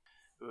weird.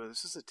 Ooh,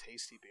 this is a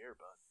tasty beer,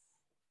 bud.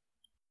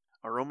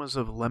 Aromas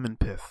of lemon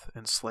pith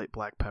and slight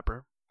black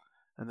pepper,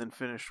 and then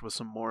finished with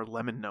some more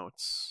lemon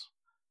notes.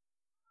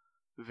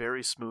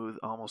 Very smooth,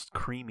 almost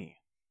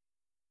creamy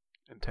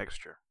in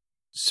texture.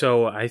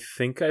 So I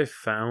think I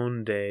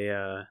found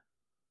a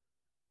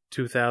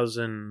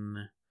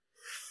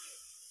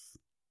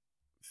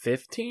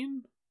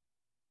 2015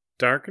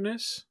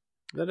 Darkness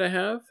that I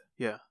have.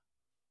 Yeah.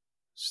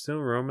 Still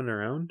roaming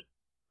around.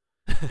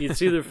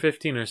 It's either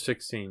 15 or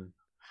 16.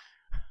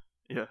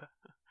 Yeah.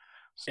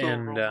 Still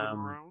roaming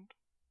around.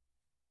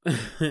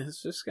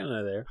 It's just kind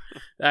of there.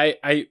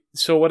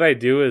 So what I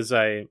do is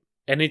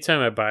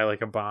anytime I buy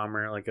like a bomb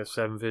or like a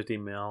 750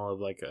 ml of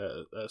like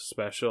a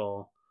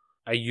special,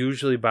 I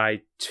usually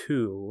buy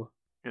 2.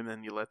 And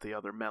then you let the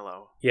other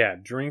mellow. Yeah,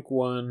 drink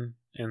one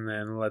and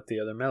then let the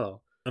other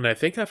mellow. And I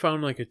think I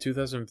found like a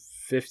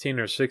 2015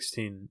 or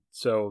 16,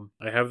 so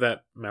I have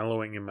that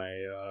mellowing in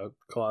my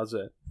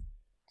closet.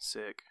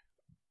 Sick.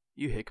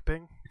 You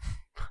hiccuping?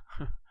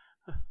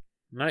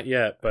 Not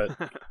yet, but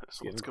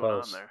so what's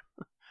going on there?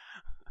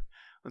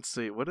 Let's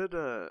see. What did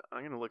I'm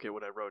gonna look at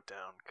what I wrote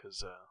down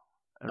because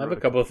I have a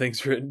couple of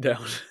things written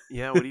down.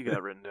 Yeah, what do you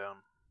got written down?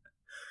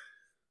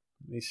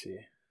 Let me see.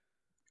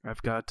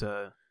 I've got.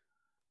 I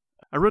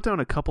wrote down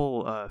a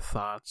couple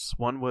thoughts.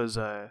 One was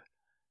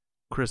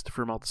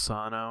Christopher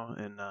Moltisanti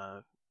in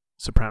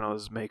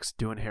Sopranos makes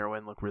doing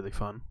heroin look really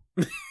fun.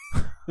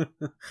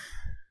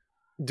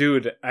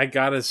 Dude, I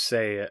gotta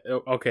say,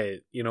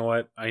 okay, you know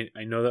what? I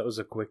know that was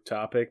a quick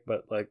topic,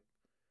 but like,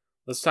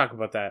 let's talk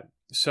about that.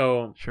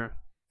 So, sure.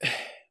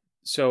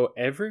 So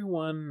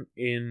everyone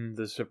in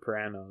The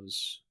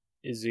Sopranos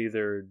is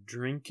either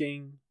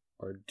drinking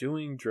or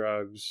doing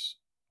drugs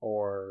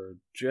or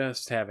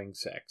just having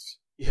sex.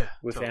 Yeah,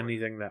 with totally.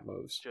 anything that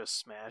moves. Just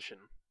smashing.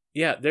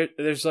 Yeah,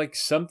 there's like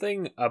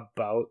something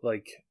about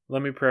like,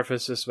 let me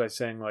preface this by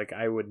saying like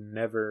I would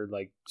never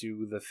like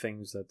do the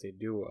things that they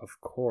do,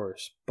 of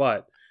course,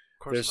 but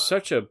there's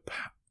such a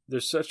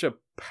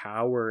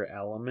power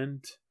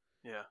element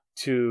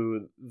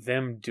to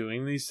them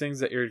doing these things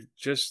that you're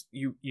just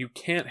you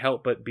can't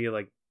help but be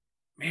like,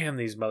 man,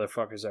 these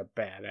motherfuckers are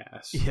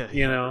badass. Yeah,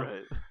 you know,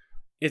 right.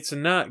 It's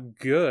not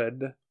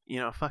good. You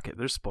know, fuck it.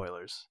 There's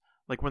spoilers.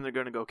 Like when they're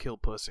going to go kill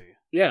pussy.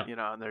 Yeah. You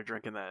know, and they're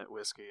drinking that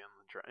whiskey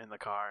in the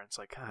car. And it's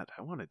like, God,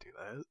 I want to do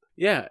that.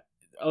 Yeah.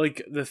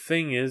 Like, the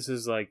thing is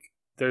like,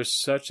 there's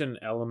such an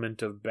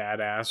element of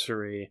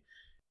badassery.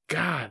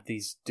 God,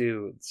 these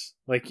dudes.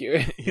 Like,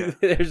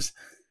 there's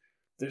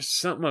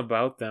something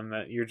about them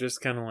that you're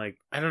just kind of like,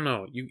 I don't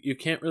know. You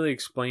can't really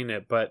explain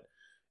it, but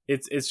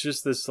it's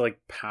just this,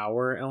 like,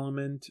 power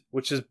element,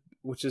 which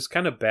is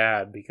kind of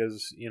bad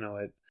because, you know,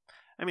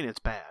 I mean, it's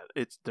bad.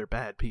 They're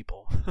bad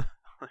people.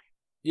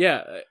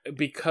 Yeah,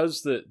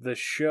 because the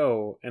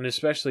show, and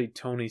especially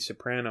Tony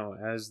Soprano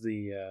as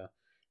the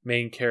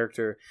main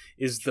character,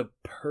 is the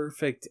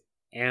perfect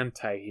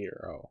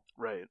anti-hero.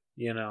 Right.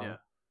 You know? Yeah.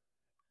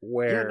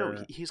 Where... Yeah,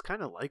 no, he's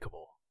kind of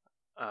likable.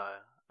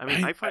 I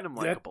mean, I find him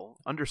likable.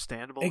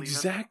 Understandable,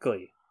 exactly.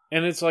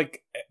 Even. And it's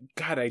like,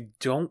 God, I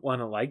don't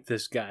want to like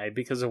this guy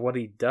because of what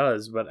he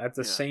does, but at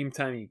the same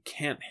time, you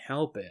can't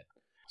help it.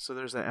 So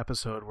there's that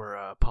episode where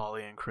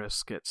Paulie and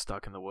Chris get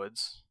stuck in the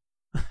woods.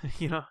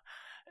 You know?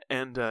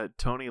 And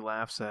Tony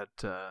laughs at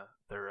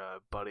their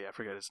buddy, I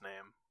forget his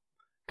name,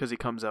 because he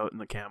comes out in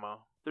the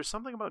camo. There's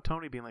something about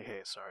Tony being like,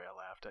 hey, sorry I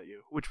laughed at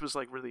you, which was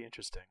like really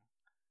interesting.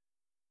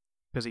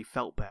 Because he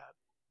felt bad.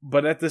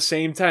 But at the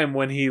same time,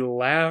 when he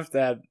laughed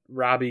at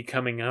Robbie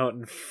coming out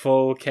in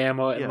full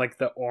camo and like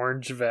the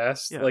orange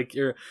vest, like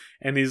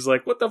and he's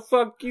like, what the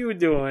fuck you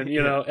doing?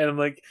 You know? And I'm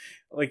like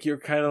you're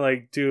kind of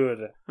like,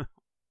 dude,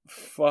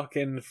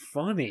 fucking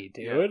funny,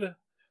 dude. Yeah.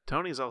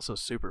 Tony's also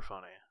super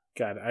funny.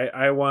 God,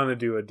 I want to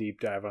do a deep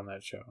dive on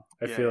that show.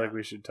 I feel like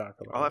we should talk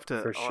about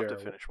it for sure. I'll have to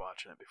finish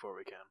watching it before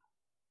we can.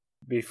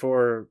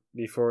 Before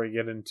we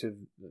get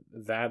into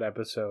that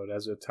episode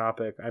as a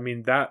topic, I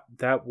mean, that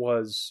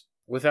was,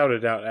 without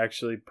a doubt,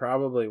 actually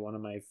probably one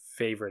of my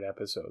favorite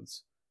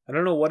episodes. I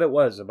don't know what it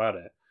was about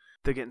it.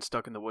 The getting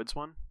stuck in the woods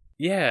one?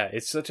 Yeah,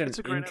 it's such an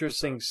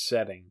interesting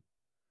setting.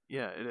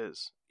 Yeah, it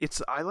is.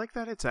 I like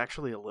that it's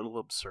actually a little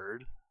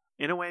absurd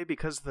in a way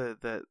because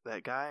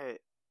that guy...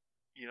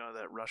 You know,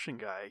 that Russian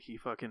guy, he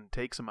fucking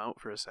takes him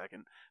out for a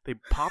second. They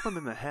pop him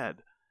in the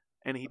head,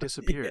 and he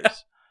disappears. Yeah.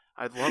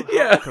 I love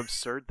how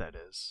absurd that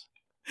is.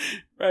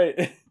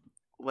 Right.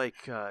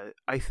 Like,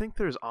 I think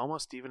there's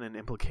almost even an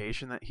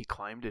implication that he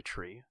climbed a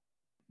tree.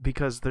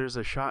 Because there's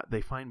a shot,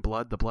 they find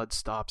blood, the blood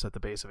stops at the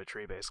base of a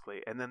tree,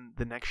 basically. And then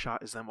the next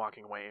shot is them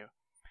walking away,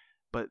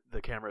 but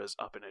the camera is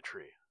up in a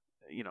tree.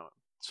 You know,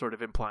 sort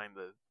of implying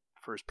the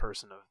first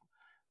person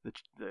of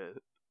the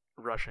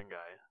Russian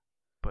guy.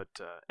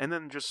 But and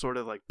then just sort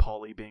of like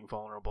Paulie being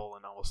vulnerable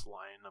and almost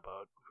lying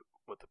about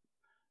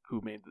who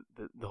made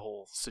the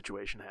whole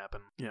situation happen.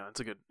 Yeah, it's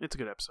a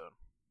good episode.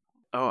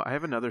 Oh, I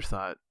have another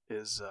thought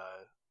is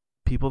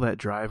people that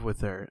drive with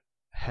their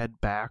head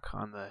back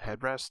on the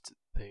headrest,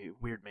 they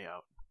weird me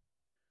out.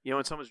 You know,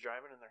 when someone's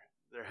driving and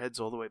their head's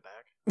all the way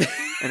back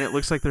and it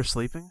looks like they're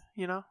sleeping,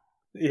 you know?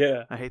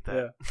 Yeah. I hate that.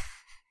 Yeah.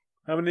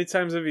 How many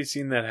times have you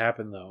seen that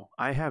happen though?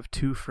 I have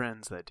 2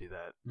 friends that do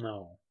that.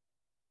 No.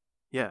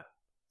 Yeah.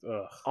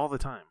 Ugh. All the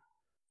time.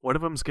 One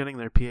of them's getting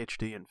their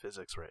PhD in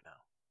physics right now.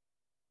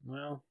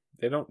 Well,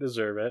 they don't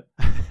deserve it.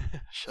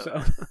 Shut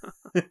up.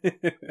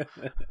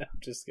 I'm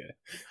just kidding.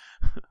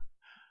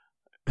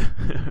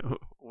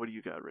 What do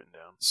you got written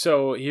down?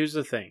 So here's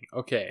the thing.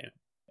 Okay,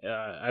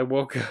 I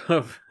woke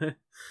up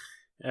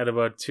at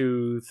about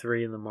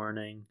 2-3 in the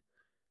morning,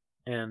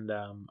 and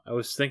I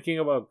was thinking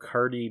about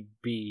Cardi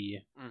B,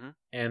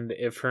 and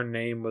if her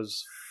name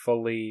was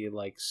fully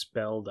like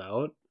spelled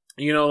out.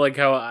 You know, like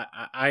how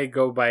I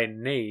go by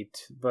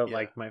Nate, but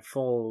like my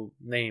full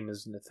name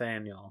is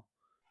Nathaniel.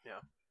 Yeah.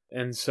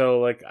 And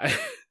so like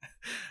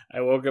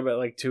I woke up at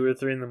like 2 or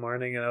 3 in the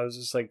morning and I was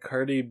just like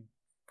Cardi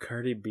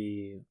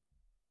B.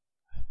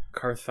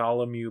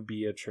 Bartholomew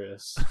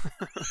Beatrice.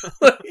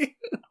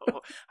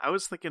 I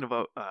was thinking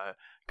about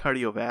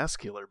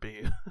cardiovascular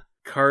B.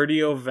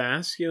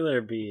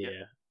 Cardiovascular B.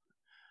 Yeah.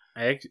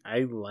 I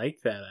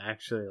like that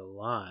actually a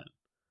lot.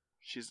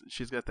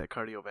 She's got that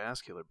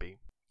cardiovascular B.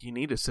 You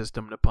need a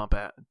system to pump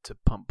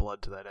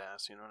blood to that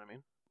ass. You know what I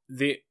mean?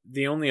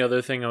 The only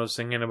other thing I was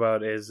thinking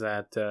about is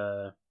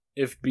that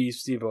if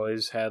Beastie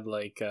Boys had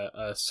like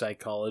a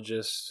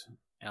psychologist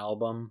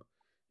album,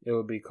 it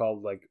would be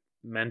called like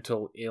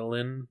Mental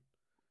Illin.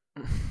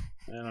 I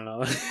don't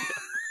know.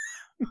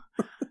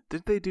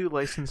 Did they do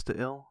License to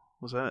Ill?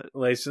 Was that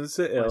License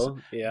to Ill?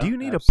 Yeah. Do you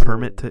need absolutely. a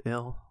permit to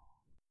ill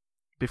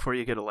before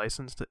you get a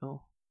license to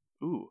ill?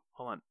 Ooh,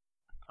 hold on.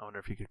 I wonder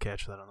if you could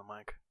catch that on the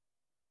mic.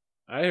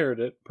 I heard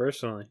it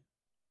personally.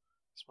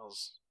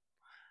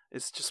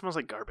 It just smells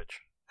like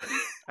garbage.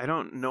 I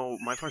don't know.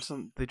 My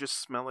person, they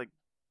just smell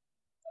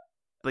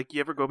like you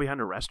ever go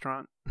behind a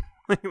restaurant?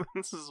 Like,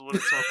 this is what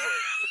it smells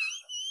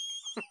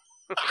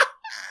like.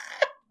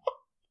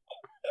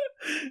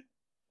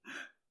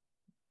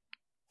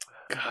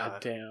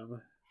 God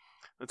damn.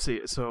 Let's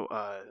see. So,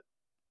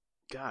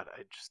 God,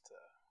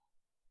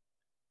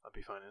 I'll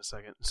be fine in a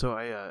second. So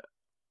I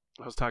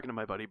was talking to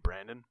my buddy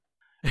Brandon,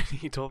 and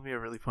he told me a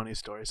really funny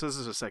story. So this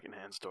is a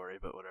secondhand story,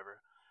 but whatever.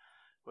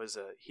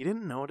 He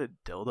didn't know what a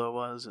dildo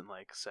was in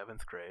like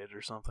 7th grade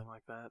or something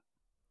like that.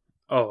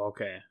 Oh,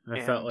 okay.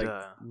 I felt like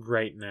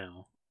right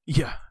now.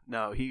 Yeah,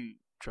 no,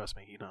 trust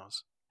me, he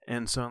knows.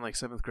 And so in like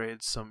 7th grade,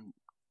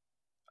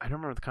 I don't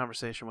remember what the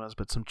conversation was,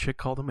 but some chick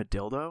called him a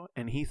dildo,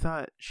 and he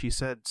thought she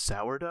said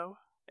sourdough,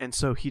 and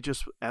so he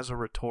just, as a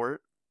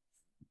retort,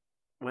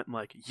 went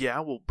like, "Yeah,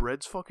 well,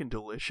 bread's fucking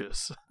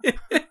delicious."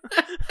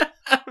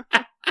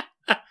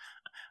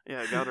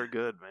 Yeah, got her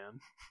good, man.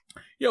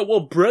 Yeah,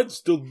 well,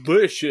 bread's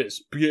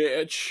delicious,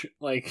 bitch.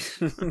 Like,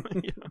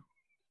 yeah.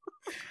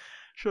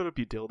 Shut up,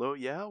 you dildo.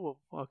 Yeah, well,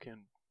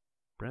 fucking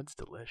bread's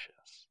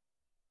delicious.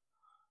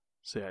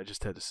 So yeah, I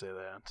just had to say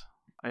that.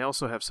 I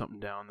also have something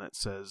down that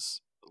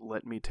says,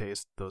 "Let me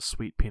taste those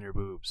sweet peener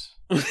boobs."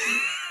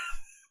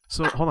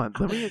 So hold on,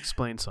 let me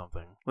explain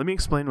something. Let me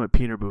explain what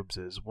peener boobs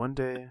is. One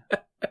day,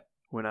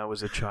 when I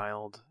was a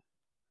child,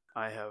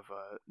 I have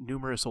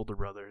numerous older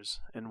brothers,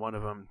 and one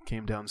of them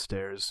came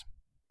downstairs,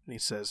 and he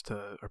says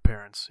to our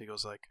parents, he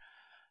goes like,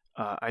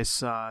 "I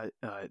saw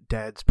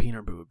Dad's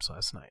peener boobs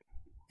last night.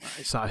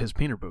 I saw his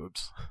peener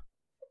boobs."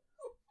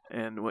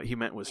 And what he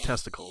meant was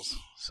testicles.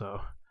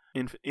 So,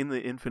 in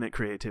the infinite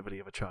creativity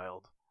of a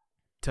child,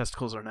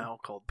 testicles are now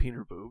called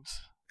peener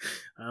boobs.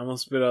 I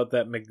almost spit out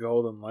that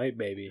McGolden Light,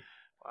 baby.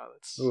 Wow,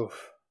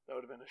 that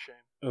would have been a shame.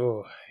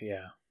 Oh,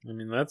 yeah. I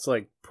mean, that's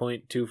like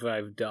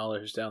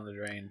 $0.25 down the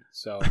drain,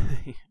 so.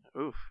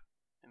 Oof.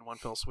 In one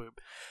fell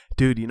swoop.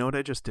 Dude, you know what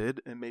I just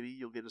did? And maybe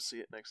you'll get to see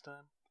it next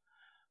time.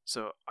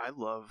 So, I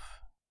love...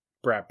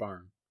 Brat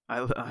Barn. I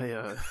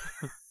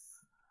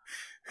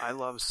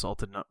love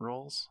salted nut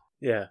rolls.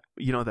 Yeah.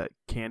 You know that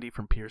candy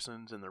from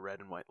Pearson's in the red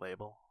and white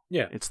label?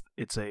 Yeah.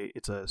 It's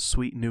a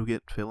sweet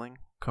nougat filling,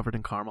 covered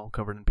in caramel,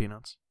 covered in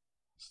peanuts.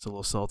 It's a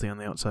little salty on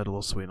the outside, a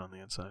little sweet on the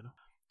inside.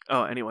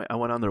 Oh, anyway, I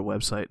went on their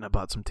website and I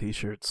bought some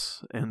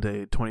T-shirts and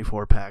a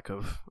 24-pack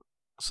of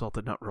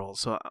salted nut rolls.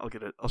 So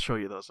I'll show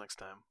you those next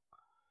time.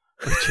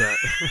 Chat.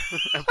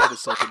 I bought a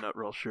salted nut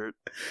roll shirt.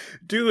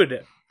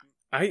 Dude,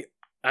 I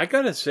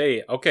gotta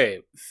say,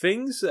 okay,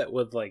 things that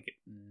would like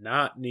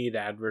not need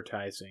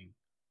advertising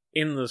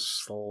in the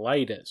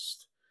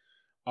slightest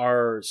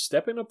are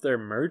stepping up their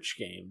merch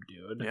game,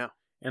 dude. Yeah.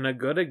 And a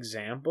good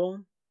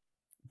example,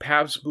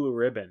 Pabst Blue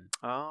Ribbon.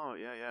 Oh,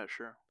 yeah,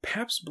 sure.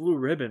 Pabst Blue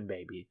Ribbon,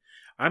 baby.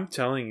 I'm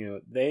telling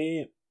you,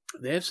 they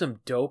have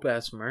some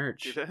dope-ass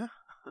merch. Do they?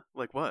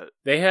 Like what?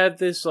 They had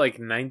this, like,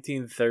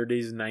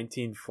 1930s,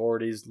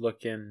 1940s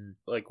looking,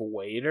 like,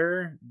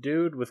 waiter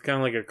dude with kind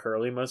of like a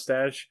curly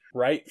mustache.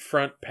 Right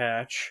front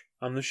patch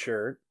on the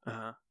shirt.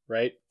 Uh-huh.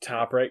 Right?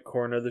 Top right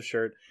corner of the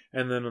shirt.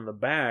 And then on the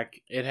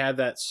back, it had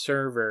that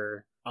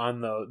server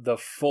on the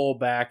full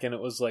back, and it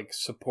was like,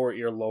 support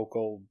your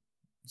local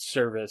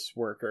service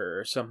worker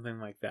or something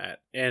like that.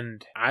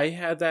 And I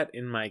had that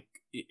in my...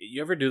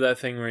 You ever do that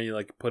thing where you,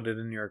 like, put it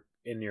in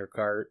your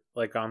cart,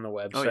 like, on the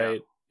website? Oh, yeah.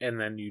 And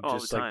then you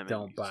just like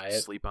don't buy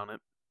it. Sleep on it.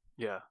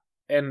 Yeah.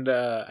 And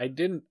I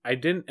didn't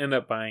end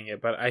up buying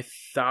it, but I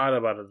thought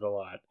about it a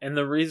lot. And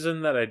the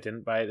reason that I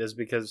didn't buy it is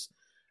because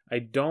I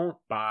don't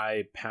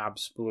buy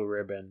Pabst Blue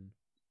Ribbon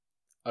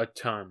a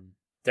ton.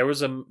 There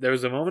was a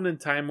moment in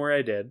time where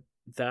I did.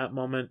 That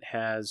moment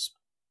has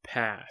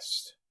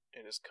passed.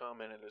 It has come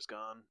and it is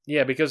gone.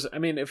 Yeah, because I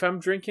mean, if I'm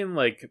drinking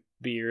like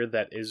beer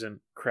that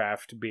isn't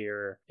craft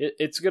beer,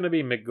 it's gonna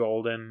be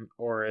McGolden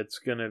or it's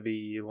gonna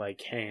be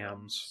like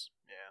Hams.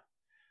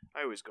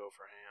 I always go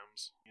for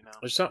Hams, you know.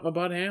 There's something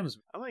about Hams.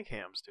 I like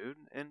Hams, dude.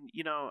 And,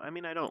 you know, I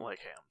mean, I don't like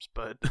Hams,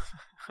 but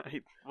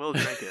I will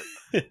drink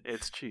it.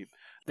 It's cheap.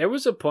 There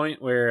was a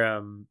point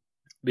where,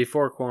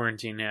 before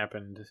quarantine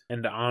happened,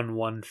 and on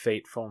one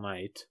fateful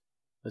night,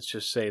 let's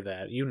just say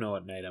that, you know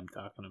what night I'm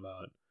talking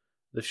about.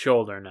 The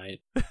shoulder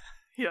night.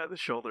 Yeah, the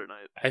shoulder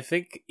night. I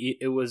think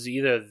it was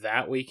either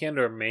that weekend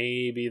or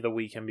maybe the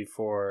weekend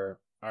before.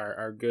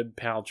 Our good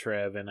pal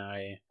Trev and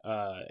I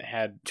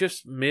had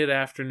just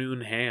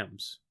mid-afternoon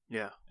hams.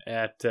 Yeah.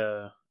 At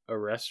a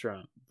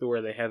restaurant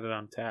where they had it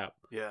on tap.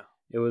 Yeah.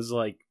 It was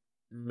like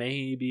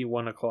maybe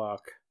 1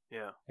 o'clock.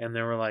 Yeah. And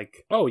they were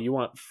like, "Oh, you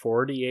want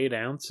 48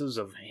 ounces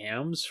of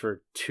hams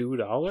for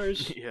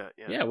 $2?" Yeah.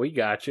 Yeah, we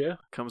got you.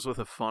 Comes with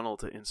a funnel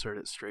to insert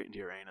it straight into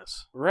your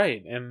anus.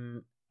 Right,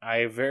 and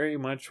I very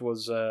much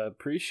was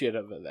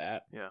appreciative of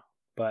that. Yeah.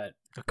 But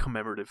a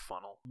commemorative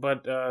funnel.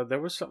 But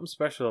there was something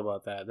special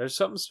about that. There's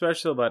something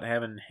special about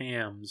having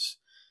hams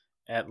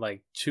at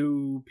like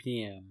 2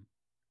 p.m.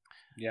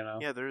 You know?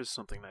 Yeah, there is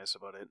something nice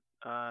about it.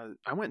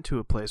 I went to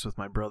a place with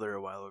my brother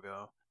a while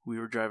ago. We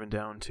were driving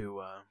down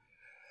to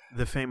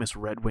the famous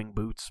Red Wing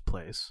Boots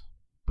place,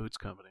 Boots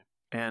Company.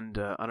 And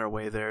on our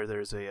way there,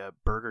 there's a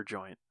burger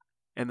joint.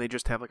 And they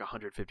just have like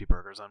 150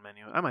 burgers on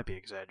menu. I might be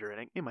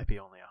exaggerating. It might be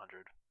only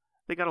 100.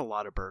 They got a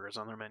lot of burgers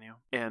on their menu.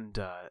 And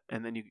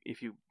then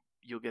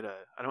you'll get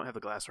I don't have the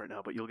glass right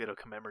now, but you'll get a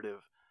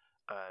commemorative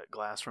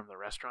glass from the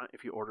restaurant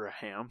if you order a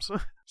hams.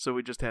 So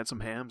we just had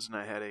some hams, and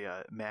I had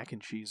a mac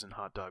and cheese and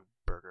hot dog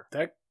burger.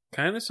 That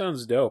kind of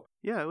sounds dope.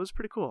 Yeah, it was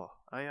pretty cool.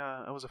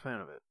 I was a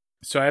fan of it.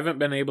 So I haven't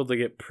been able to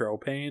get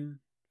propane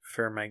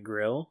for my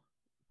grill.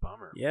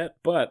 Bummer. Yet,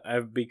 but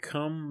I've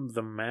become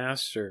the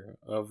master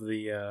of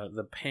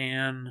the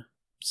pan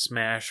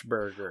smash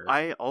burger.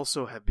 I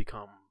also have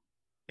become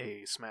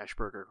a smash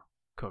burger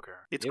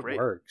cooker. It's great. It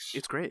works.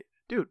 It's great.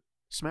 Dude,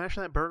 smash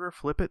that burger,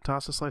 flip it,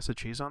 toss a slice of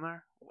cheese on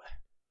there.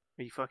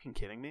 Are you fucking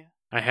kidding me?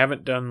 I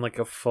haven't done like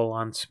a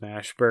full-on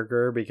smash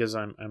burger because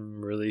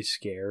I'm really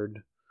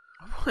scared.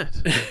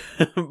 What?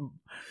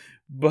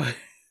 But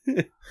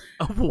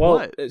what?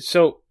 Well,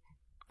 so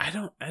I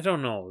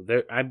don't know.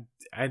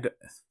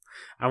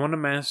 I want to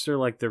master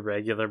like the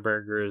regular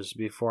burgers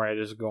before I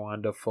just go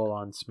on to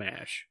full-on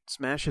smash.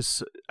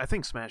 I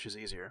think smash is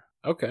easier.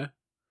 Okay.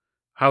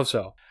 How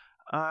so?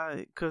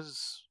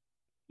 'Cause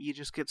you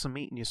just get some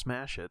meat and you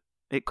smash it.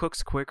 It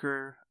cooks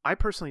quicker. I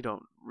personally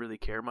don't really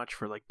care much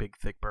for like big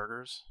thick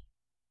burgers.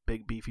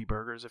 Big beefy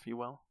burgers, if you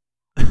will.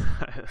 I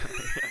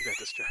got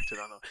distracted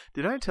on that.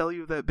 Did I tell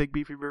you that big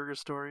beefy burger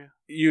story?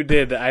 You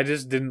did. I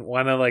just didn't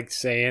want to like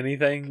say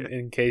anything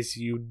in case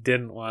you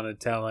didn't want to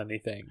tell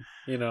anything,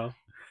 you know?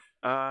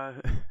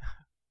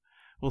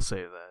 We'll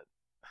save that.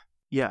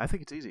 Yeah, I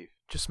think it's easy.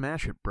 Just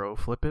smash it, bro.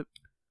 Flip it.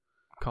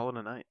 Call it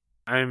a night.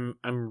 I'm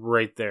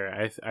right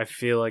there. I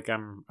feel like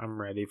I'm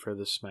ready for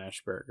the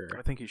smash burger.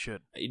 I think you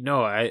should.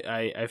 No,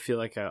 I feel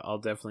like I'll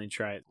definitely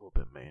try it. A little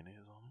bit of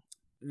mayonnaise on it.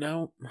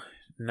 No,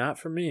 not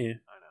for me. I know.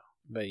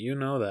 But you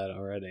know that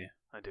already.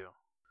 I do.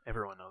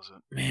 Everyone knows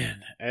it.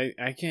 Man,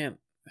 I can't.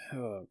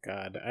 Oh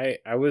God,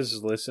 I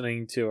was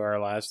listening to our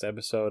last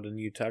episode and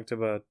you talked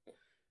about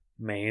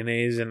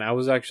mayonnaise and I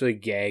was actually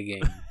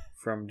gagging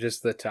from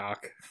just the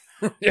talk.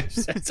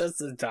 just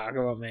the talk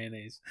about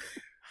mayonnaise.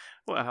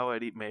 Well, how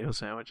I'd eat mayo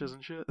sandwiches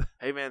and shit.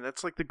 Hey man,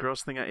 that's like the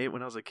gross thing I ate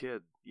when I was a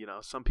kid. You know,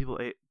 some people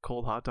ate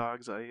cold hot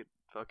dogs. I ate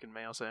fucking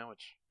mayo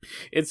sandwich.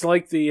 It's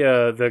like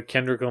the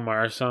Kendrick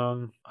Lamar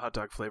song, hot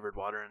dog flavored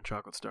water and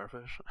chocolate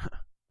starfish.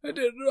 I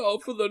did it all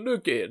for the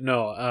nookie.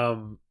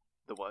 No,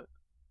 the what?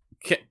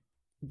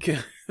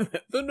 The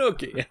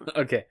nookie.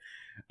 Okay.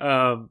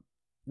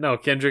 No,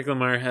 Kendrick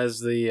Lamar has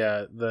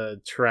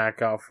the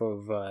track off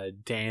of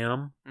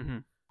Damn. Mm-hmm.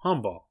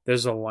 Humble.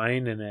 There's a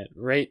line in it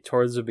right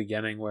towards the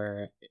beginning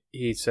where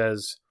he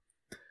says,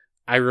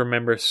 "I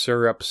remember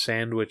syrup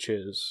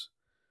sandwiches,"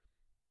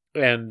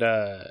 and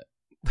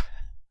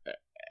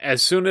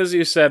as soon as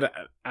you said,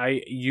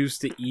 "I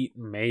used to eat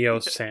mayo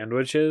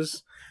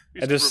sandwiches,"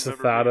 I just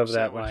thought of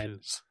that line.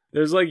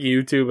 There's like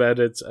YouTube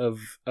edits of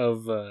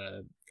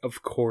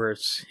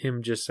course,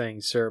 him just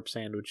saying syrup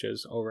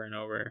sandwiches over and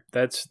over.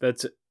 That's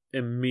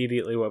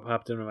immediately what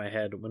popped into my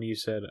head when you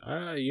said,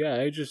 yeah,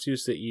 I just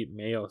used to eat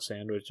mayo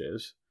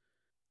sandwiches.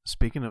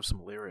 Speaking of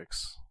some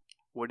lyrics,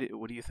 what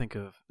do you think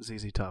of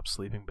ZZ Top's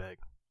Sleeping Bag?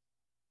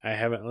 I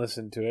haven't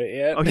listened to it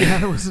yet. Oh, you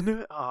haven't listened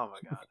to it? Oh,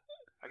 my God.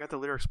 I got the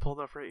lyrics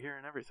pulled up right here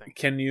and everything.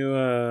 Can you,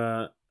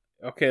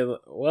 okay,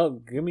 well,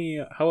 give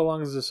me, how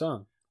long is the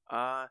song?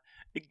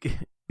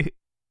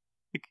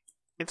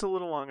 It's a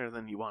little longer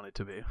than you want it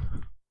to be.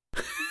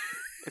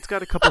 It's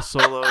got a couple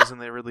solos,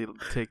 and they really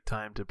take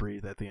time to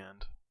breathe at the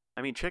end.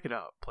 I mean, check it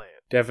out. Play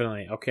it.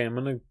 Definitely. Okay, I'm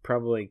going to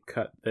probably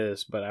cut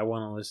this, but I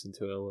want to listen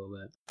to it a little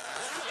bit.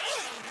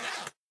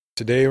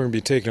 Today we're going to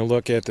be taking a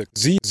look at the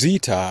ZZ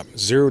Top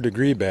 0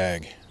 Degree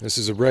Bag. This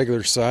is a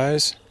regular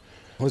size.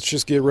 Let's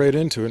just get right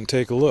into it and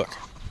take a look.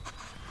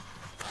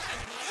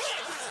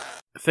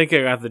 I think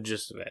I got the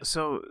gist of it.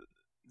 So,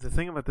 the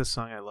thing about this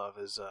song I love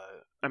is,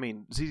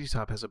 ZZ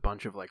Top has a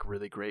bunch of, like,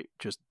 really great,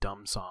 just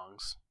dumb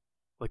songs.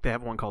 Like, they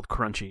have one called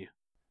Crunchy,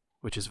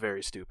 which is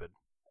very stupid,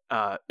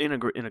 in a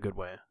good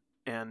way.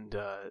 And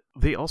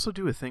they also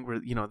do a thing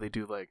where, you know, they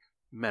do, like,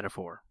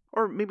 metaphor.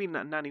 Or maybe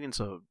not even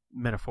so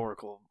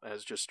metaphorical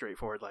as just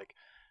straightforward, like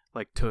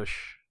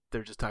Tush.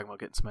 They're just talking about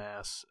getting some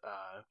ass.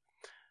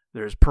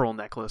 There's Pearl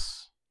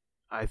Necklace.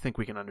 I think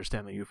we can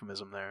understand the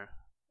euphemism there.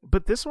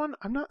 But this one,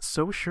 I'm not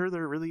so sure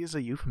there really is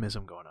a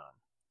euphemism going on.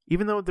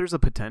 Even though there's a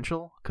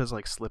potential, because,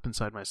 like, slip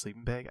inside my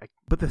sleeping bag.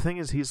 But the thing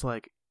is, he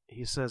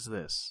says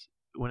this,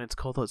 when it's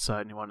cold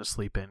outside and you want to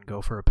sleep in,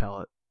 go for a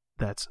pellet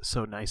that's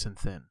so nice and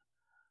thin.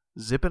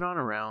 Zip it on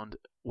around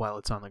while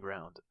it's on the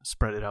ground.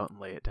 Spread it out and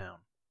lay it down.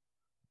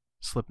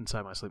 Slip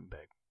inside my sleeping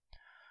bag.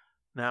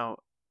 Now,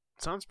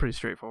 it sounds pretty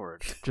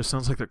straightforward. Just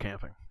sounds like they're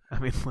camping. I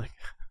mean, like...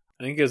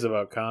 I think it's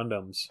about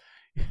condoms.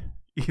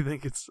 You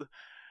think it's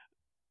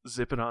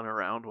zip it on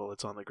around while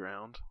it's on the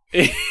ground?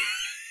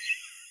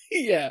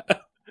 Yeah.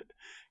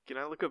 Can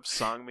I look up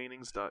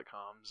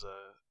songmeanings.com's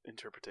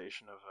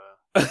interpretation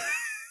of...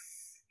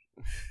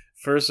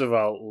 First of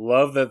all,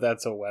 love that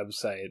that's a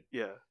website.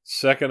 Yeah.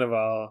 Second of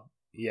all,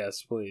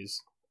 yes,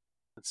 please.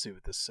 Let's see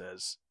what this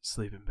says.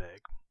 Sleeping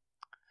bag.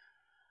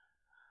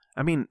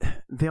 I mean,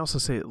 they also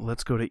say,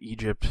 let's go to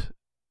Egypt,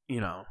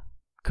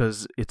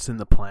 because it's in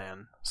the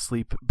plan.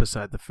 Sleep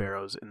beside the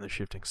pharaohs in the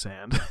shifting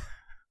sand.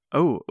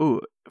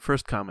 Oh,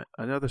 first comment.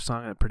 Another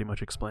song that pretty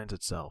much explains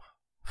itself.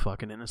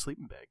 Fucking in a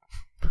sleeping bag.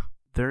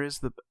 There is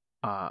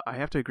I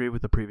have to agree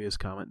with the previous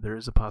comment. There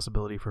is a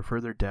possibility for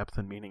further depth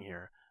and meaning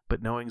here,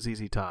 but knowing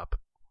ZZ Top,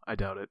 I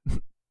doubt it.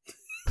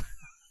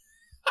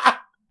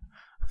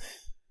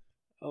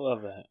 I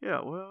love that.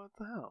 Yeah, well, what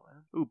the hell,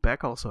 man? Ooh,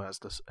 Beck also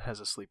has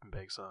a sleeping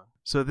bag song.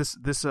 So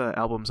this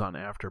album's on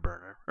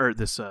Afterburner, or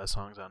this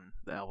song's on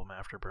the album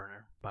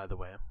Afterburner, by the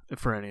way.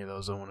 For any of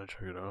those that want to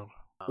check it out.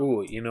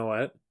 Ooh, you know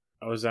what?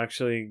 I was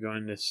actually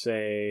going to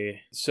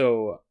say,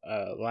 so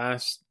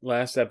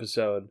last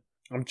episode,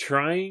 I'm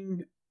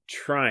trying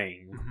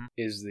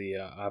is the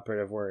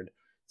operative word,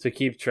 to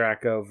keep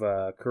track of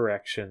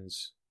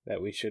corrections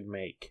that we should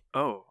make.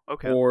 Oh,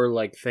 okay. Or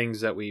like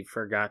things that we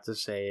forgot to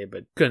say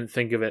but couldn't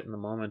think of it in the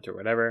moment or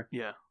whatever.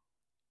 Yeah.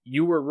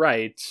 You were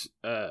right.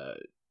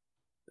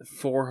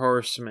 Four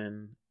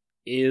Horsemen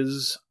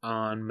is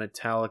on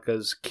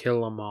Metallica's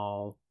Kill 'Em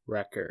All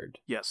record.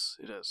 Yes,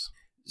 it is.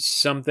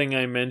 Something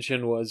I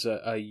mentioned was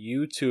a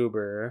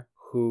YouTuber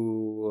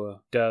who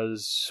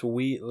does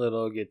sweet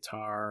little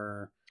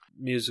guitar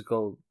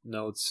musical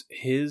notes.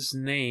 His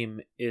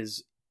name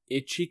is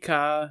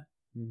Ichika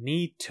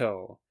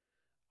Nito.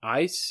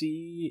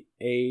 ICHIKA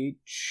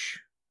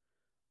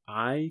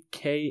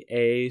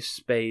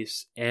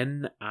space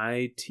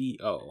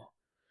NITO.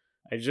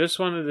 I just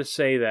wanted to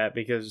say that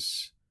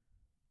because,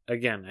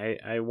 again,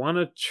 I want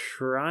to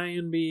try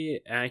and be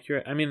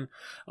accurate. I mean,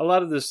 a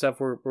lot of this stuff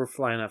we're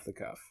flying off the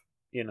cuff,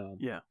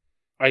 Yeah.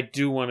 I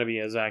do want to be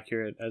as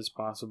accurate as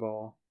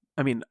possible.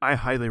 I mean, I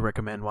highly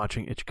recommend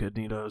watching Ichika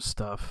Nito's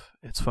stuff.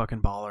 It's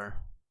fucking baller.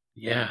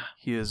 Yeah.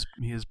 He is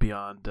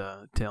beyond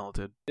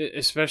talented.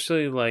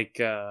 Especially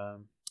like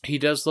he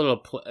does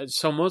little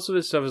so most of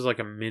his stuff is like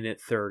a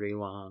minute 30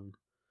 long.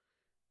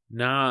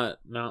 Not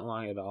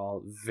long at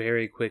all.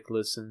 Very quick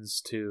listens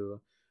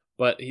to,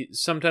 but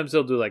sometimes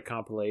he'll do like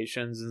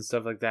compilations and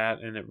stuff like that,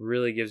 and it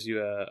really gives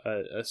you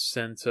a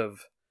sense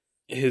of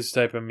his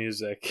type of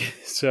music.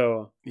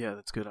 So yeah,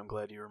 that's good. I'm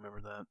glad you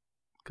remembered that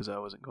because I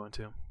wasn't going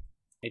to.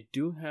 I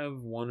do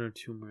have one or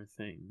two more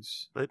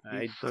things.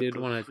 I did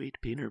want to sweet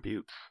peanut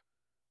butts.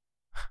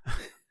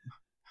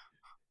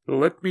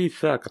 Let me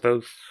suck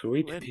those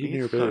sweet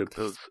peanut butts.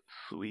 Those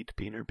sweet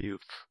peanut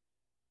butts.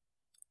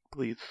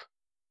 Please.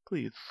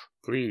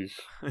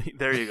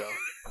 There you go.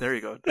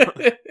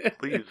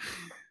 Please.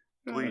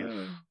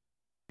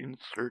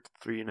 Insert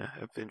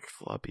 3.5-inch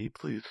floppy,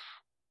 please.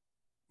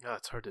 Yeah,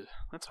 that's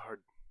a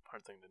hard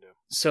thing to do.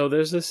 So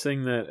there's this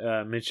thing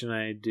that Mitch and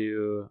I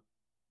do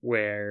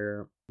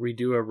where we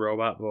do a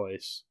robot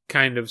voice.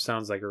 Kind of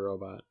sounds like a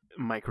robot.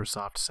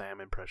 Microsoft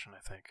Sam impression, I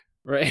think.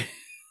 Right?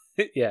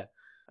 Yeah.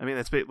 I mean,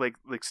 that's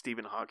like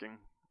Stephen Hawking.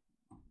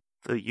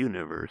 The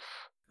universe.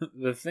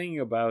 The thing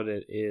about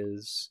it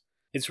is,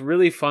 it's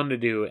really fun to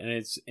do, and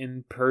it's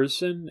in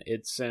person.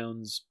 It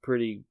sounds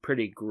pretty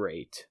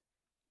great.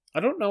 I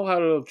don't know how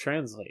it'll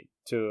translate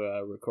to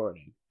a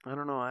recording. I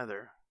don't know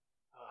either.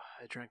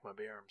 I drank my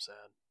beer. I'm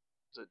sad.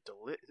 Is it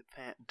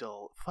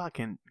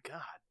fucking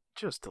God,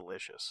 just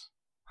delicious.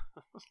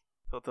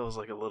 Thought that was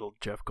like a little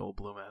Jeff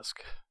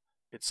Goldblum-esque.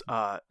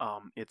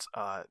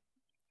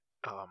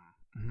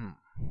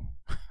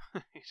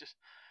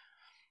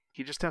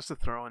 He just has to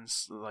throw in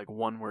like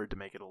one word to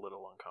make it a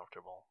little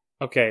uncomfortable.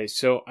 Okay,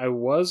 so I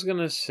was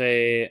gonna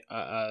say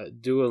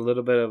do a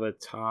little bit of a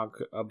talk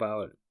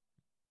about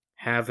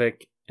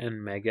Havoc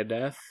and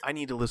Megadeth. I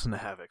need to listen to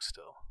Havoc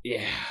still.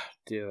 Yeah,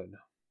 dude.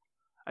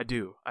 I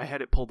do. I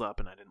had it pulled up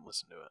and I didn't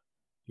listen to it.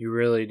 You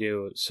really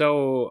do.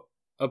 So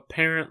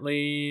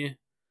apparently,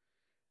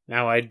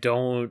 now I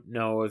don't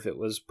know if it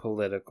was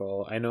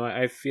political.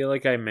 I feel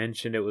like I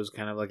mentioned it was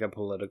kind of like a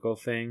political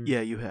thing.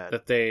 Yeah, you had.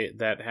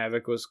 That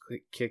Havoc was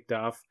kicked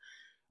off.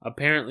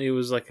 Apparently it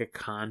was like a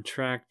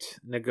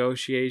contract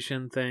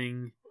negotiation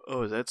thing.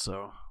 Oh, is that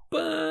so?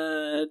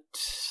 But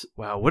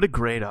wow, what a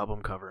great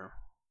album cover.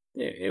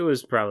 It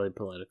was probably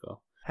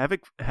political.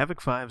 Havoc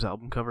 5's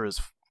album cover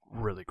is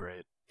really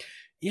great.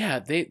 Yeah,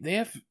 they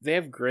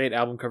have great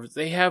album covers.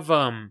 They have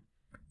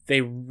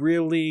they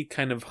really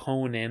kind of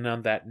hone in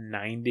on that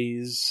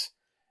 90s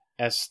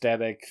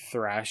aesthetic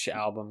thrash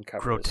album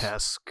covers.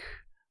 Grotesque,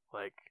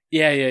 like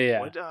yeah.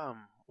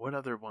 What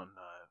other one?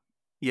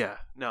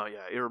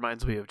 It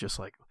reminds me of just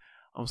like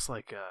almost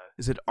like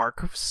is it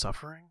Arc of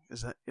Suffering?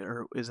 Is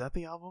that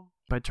the album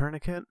by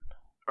Tourniquet?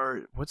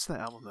 Or what's the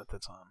album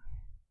that's on?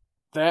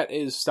 That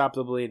is Stop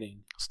the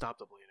Bleeding. Stop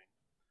the Bleeding.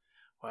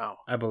 Wow.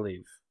 I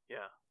believe.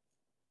 Yeah.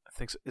 I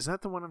think so. Is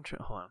that the one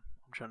hold on.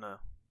 I'm trying to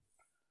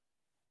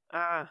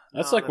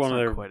that's like one of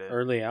their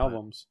early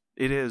albums.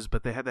 It is,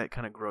 but they had that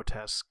kind of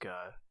grotesque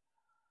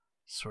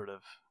sort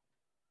of.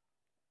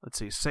 Let's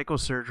see.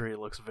 Psychosurgery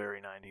looks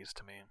very 90s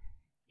to me.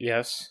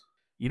 Yes.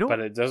 You know, but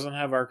it doesn't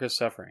have Arc of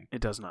Suffering.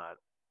 It does not.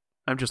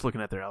 I'm just looking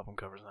at their album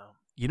covers now.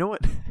 You know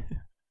what?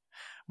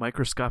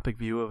 Microscopic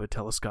View of a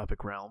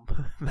Telescopic Realm.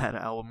 That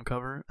album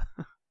cover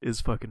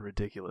is fucking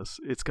ridiculous.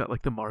 It's got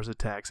like the Mars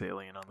Attacks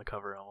alien on the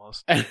cover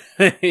almost.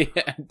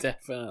 Yeah,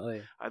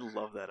 definitely. I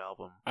love that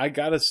album. I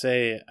gotta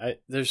say,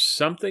 there's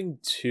something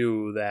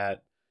to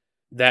that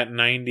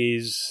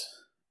 90s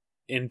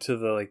into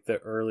the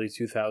early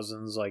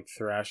 2000s like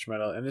thrash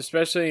metal, and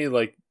especially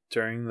like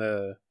during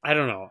the I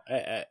don't know.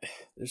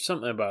 There's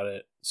something about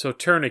it. So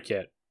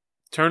Tourniquet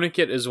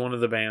is one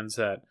of the bands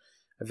that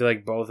I feel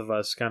like both of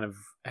us kind of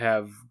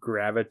have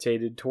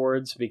gravitated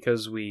towards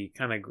because we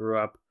kind of grew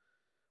up.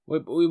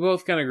 We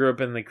both kind of grew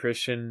up in the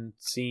Christian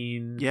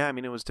scene. Yeah, I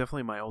mean, it was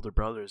definitely my older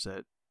brothers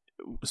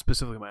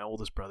specifically my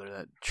oldest brother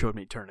that showed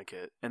me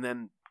Tourniquet. And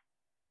then,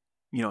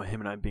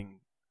 him and I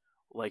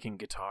liking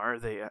guitar,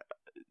 they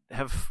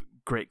have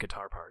great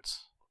guitar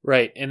parts.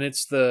 Right, and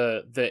it's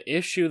the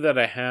issue that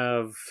I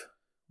have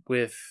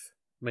with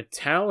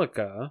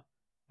Metallica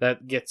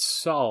that gets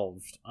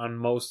solved on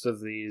most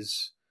of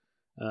these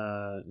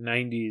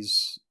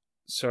 90s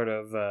sort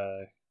of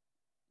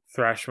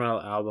thrash metal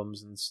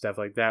albums and stuff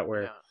like that,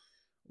 where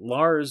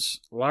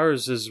Lars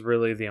is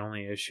really the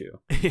only issue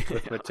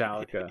with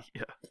Metallica.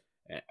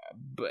 Yeah.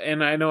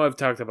 And I know I've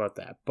talked about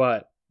that,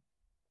 but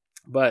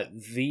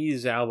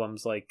these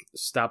albums like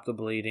Stop the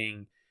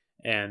Bleeding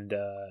and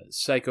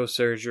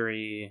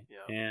Psychosurgery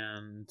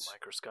and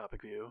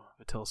Microscopic View,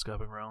 a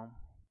Telescopic Realm.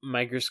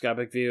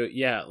 Microscopic View,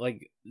 yeah,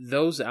 like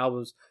those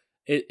albums,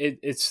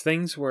 it's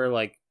things where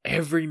like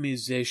every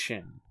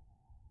musician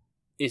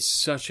is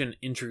such an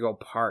integral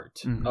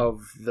part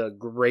of the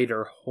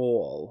greater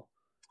whole.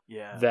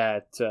 Yeah,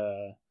 that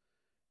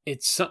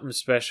it's something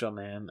special,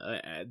 man.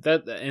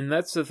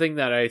 That's the thing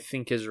that I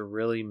think is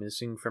really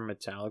missing from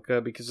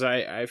Metallica, because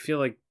I feel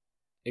like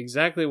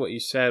exactly what you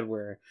said,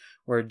 where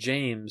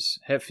James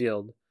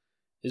Hetfield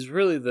is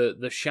really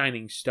the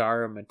shining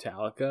star of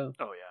Metallica.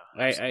 Oh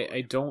yeah, absolutely.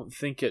 I don't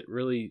think it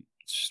really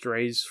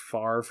strays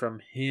far from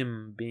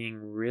him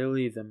being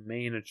really the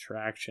main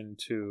attraction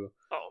to.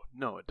 Oh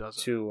no, it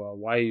doesn't. To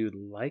why you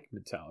like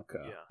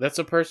Metallica. Yeah. That's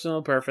a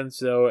personal preference,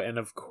 though, and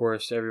of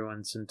course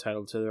everyone's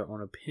entitled to their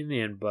own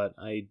opinion. But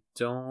I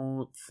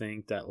don't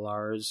think that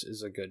Lars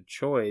is a good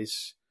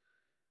choice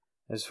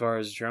as far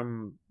as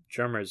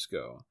drummers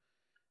go.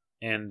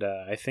 And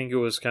I think it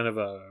was kind of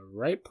a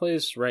right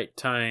place, right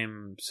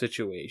time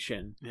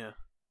situation. Yeah.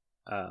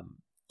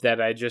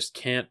 That I just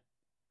can't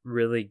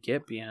really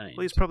get behind.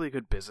 Well, he's probably a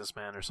good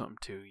businessman or something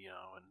too,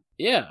 And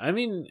yeah, I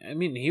mean,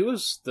 he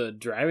was the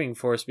driving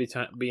force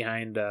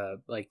behind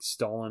like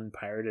stolen,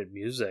 pirated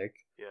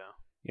music.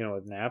 Yeah.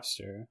 With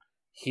Napster.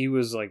 He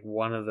was like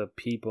one of the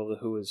people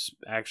who was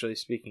actually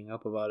speaking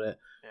up about it.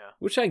 Yeah.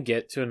 Which I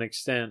get to an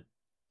extent.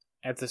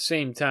 At the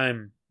same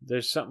time,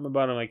 there's something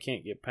about him I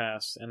can't get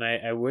past, and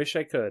I wish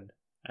I could.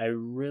 I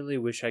really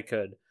wish I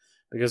could,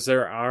 because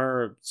there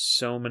are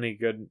so many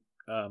good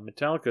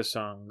Metallica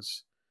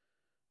songs,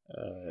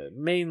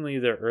 mainly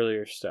their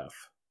earlier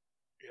stuff.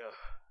 Yeah.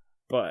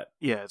 But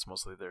yeah, it's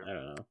mostly their. I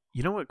don't know.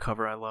 You know what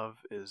cover I love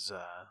is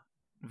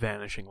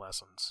Vanishing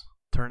Lessons.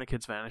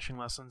 Tourniquet's Vanishing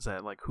Lessons,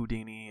 that like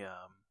Houdini,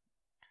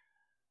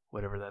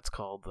 whatever that's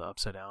called, the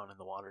upside down in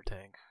the water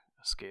tank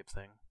escape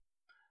thing.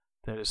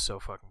 That is so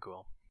fucking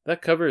cool.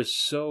 That cover is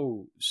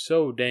so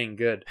dang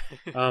good.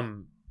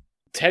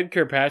 Ted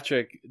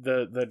Kirkpatrick,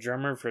 the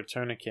drummer for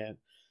Tourniquet,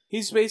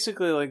 he's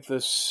basically like the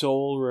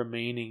sole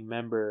remaining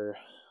member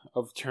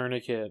of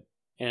Tourniquet,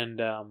 and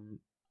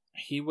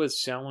he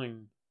was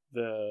selling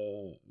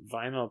the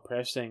vinyl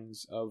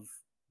pressings of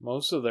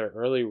most of their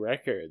early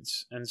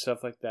records and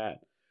stuff like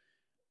that.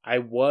 I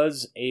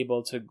was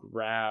able to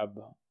grab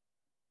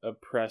a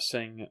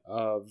pressing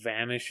of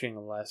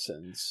Vanishing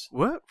Lessons.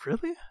 What?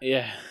 Really?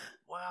 Yeah.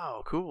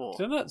 Wow, cool.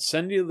 Did I not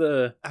send you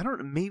the... I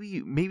don't... Maybe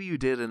you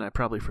did and I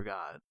probably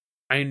forgot.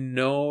 I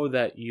know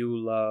that you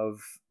love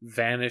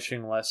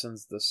Vanishing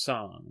Lessons, the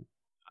song.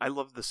 I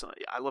love the song.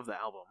 I love the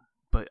album,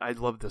 but I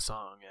love the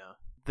song, yeah.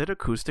 That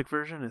acoustic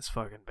version is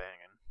fucking banging.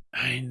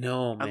 I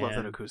know, man. I love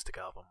that acoustic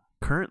album.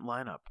 Current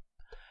lineup.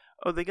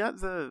 Oh, they got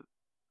the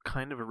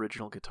kind of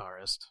original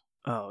guitarist.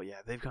 Oh, yeah,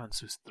 they've gone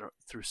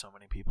through so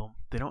many people.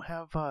 They don't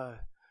have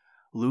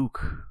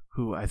Luke,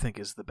 who I think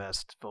is the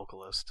best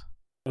vocalist.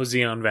 Was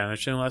he on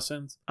Vanishing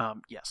Lessons?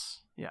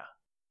 Yes. Yeah.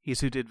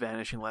 He's who did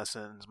Vanishing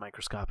Lessons,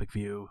 Microscopic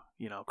View,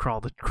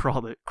 Crawl to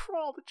China.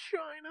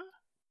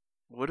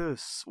 What a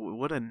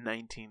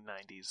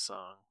 1990s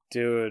song.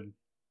 Dude.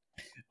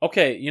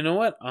 Okay, you know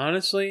what?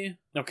 Honestly,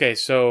 okay,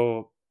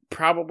 so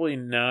probably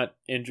not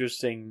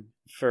interesting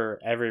for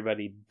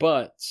everybody,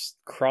 but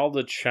Crawl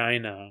to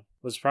China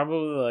was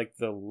probably like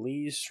the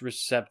least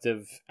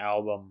receptive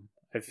album,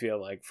 I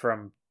feel like,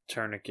 from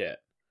Tourniquet.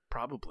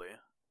 Probably.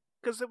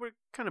 Because they were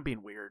kind of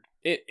being weird.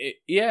 It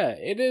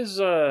is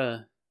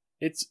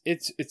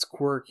it's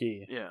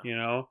quirky.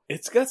 Yeah.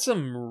 It's got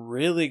some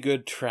really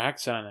good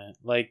tracks on it.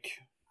 Like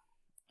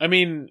I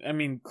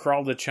mean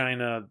Crawl to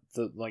China,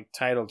 the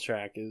title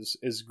track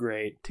is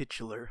great.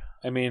 Titular.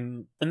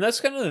 And that's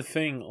kind of the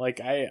thing.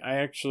 Like I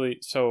actually,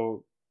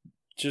 so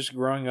just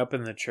growing up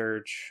in the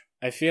church,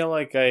 I feel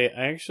like I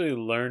actually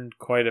learned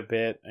quite a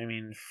bit.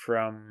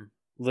 From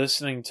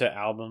listening to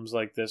albums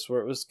like this,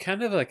 where it was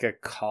kind of like a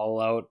call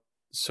out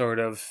sort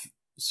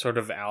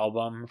of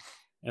album,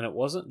 and it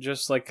wasn't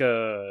just like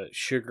a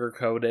sugar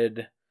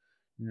coated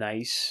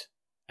nice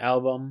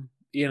album,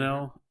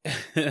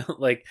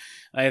 like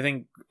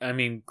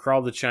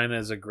Crawl to China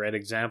is a great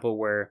example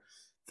where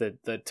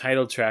the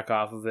title track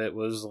off of it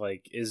was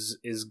like,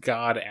 is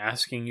God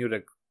asking you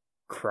to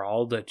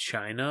crawl to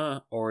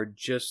China or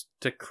just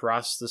to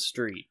cross the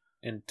street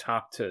and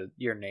talk to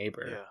your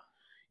neighbor?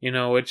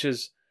 Yeah. Which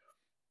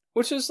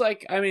is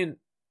like,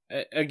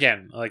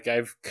 again, like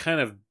I've kind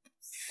of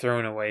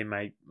thrown away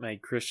my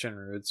Christian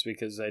roots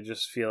because I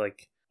just feel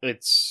like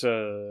it's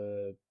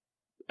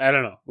I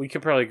don't know. We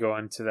could probably go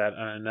into that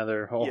on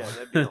another whole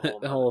that'd be a whole,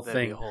 whole that'd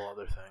thing. Be a whole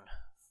other thing.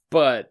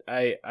 But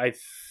I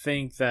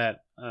think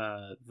that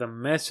the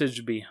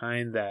message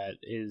behind that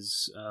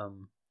is,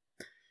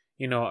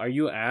 are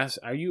you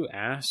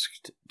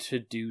asked to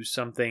do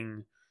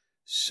something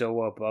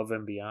so above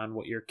and beyond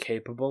what you're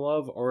capable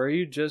of, or are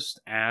you just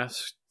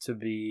asked to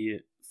be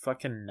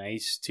fucking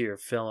nice to your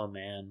fellow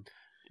man?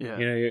 Yeah.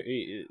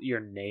 Your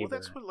neighbor. Well,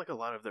 that's what a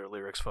lot of their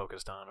lyrics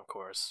focused on, of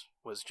course,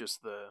 was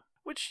just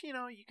which, you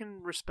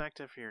can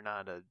respect if you're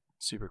not a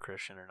super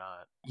Christian or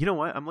not. You know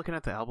what? I'm looking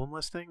at the album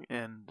listing,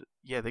 and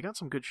yeah, they got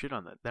some good shit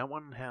on that. That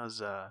one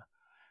has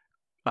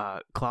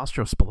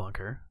Claustro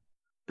Spelunker,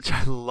 which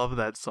I love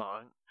that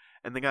song.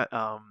 And they got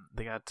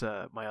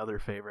my other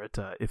favorite,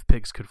 If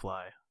Pigs Could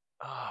Fly.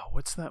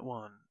 What's that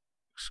one?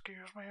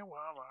 Excuse me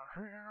while I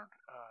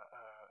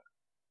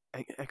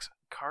hear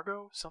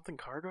Cargo? Something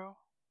Cargo?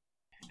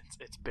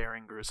 It's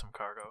bearing gruesome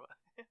cargo.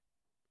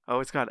 Oh,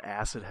 it's got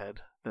Acid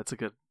Head. That's a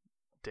good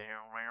damn.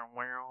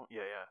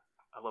 Yeah.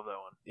 I love that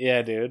one.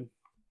 Yeah, dude.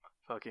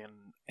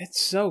 Fucking. It's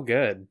so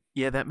good.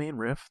 Yeah, that main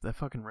riff, that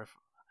fucking riff,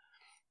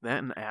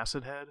 that and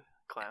Acid Head,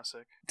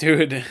 classic.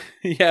 Dude,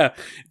 yeah.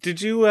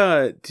 Did you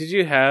have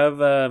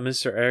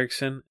Mr.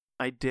 Erickson?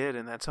 I did,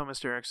 and that's how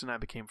Mr. Erickson and I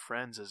became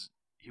friends. Is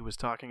he was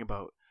talking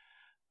about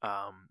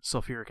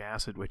sulfuric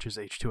acid, which is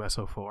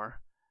H2SO4.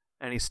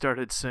 And he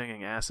started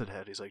singing Acid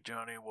Head. He's like,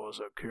 Johnny was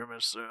a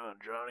chemist's son,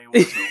 Johnny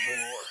was no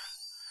more.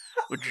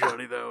 But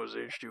Johnny, that was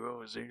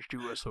H2O, is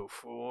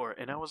H2SO4.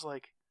 And I was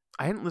like,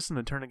 I hadn't listened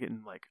to Tourniquet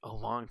in like a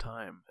long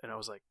time. And I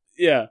was like,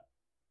 yeah.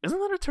 Isn't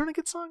that a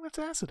Tourniquet song? That's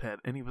Acid Head.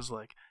 And he was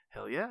like,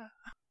 hell yeah.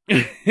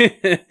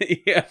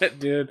 Yeah,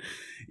 dude.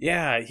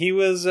 Yeah, he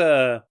was,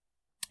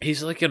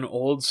 he's like an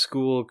old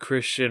school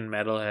Christian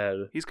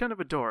metalhead. He's kind of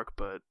a dork,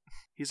 but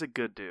he's a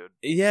good dude.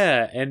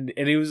 Yeah, and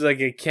he was like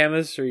a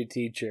chemistry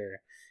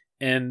teacher.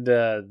 And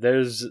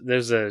there's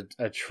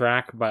a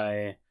track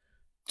by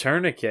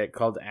Tourniquet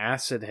called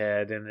Acid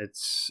Head, and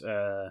it's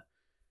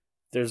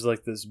there's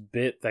like this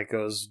bit that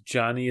goes,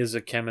 Johnny is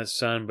a chemist's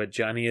son, but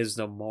Johnny is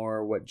no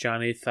more. What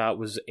Johnny thought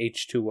was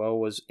H2O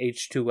was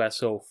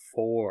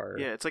H2SO4.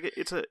 Yeah, it's like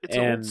it's an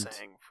old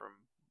saying from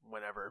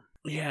whenever.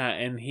 Yeah,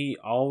 and he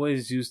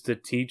always used to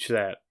teach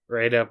that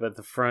right up at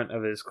the front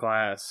of his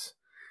class,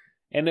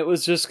 and it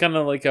was just kind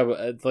of like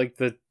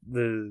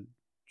the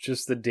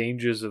just the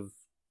dangers of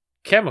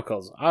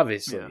chemicals,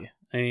 obviously.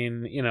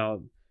 Yeah.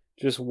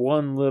 Just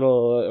one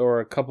little or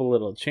a couple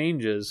little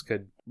changes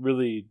could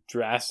really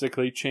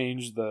drastically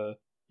change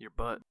your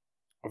butt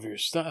of your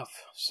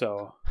stuff.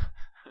 So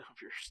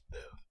of your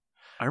stuff.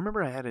 I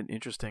remember I had an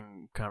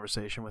interesting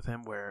conversation with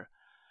him where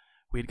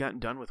we had gotten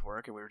done with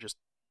work and we were just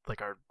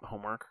like our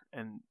homework,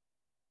 and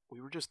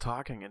we were just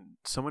talking, and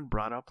someone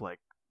brought up like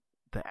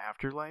the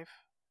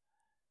afterlife,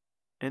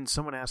 and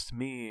someone asked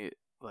me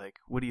like,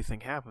 what do you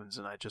think happens?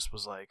 And I just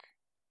was like,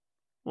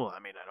 well, I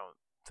don't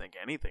think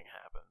anything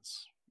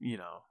happens,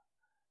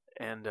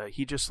 And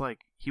he just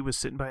he was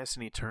sitting by us,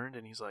 and he turned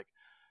and he's like,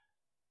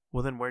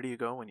 well, then where do you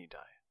go when you die?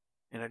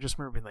 And I just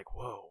remember being like,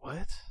 whoa,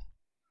 what?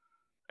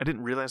 I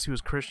didn't realize he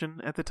was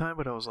Christian at the time,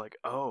 but I was like,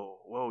 oh,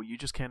 whoa, you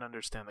just can't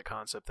understand the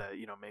concept that,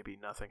 maybe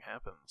nothing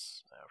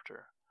happens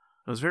after.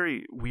 It was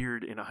very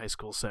weird in a high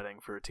school setting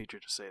for a teacher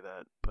to say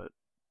that, but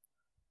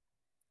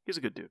he's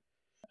a good dude.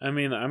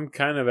 I'm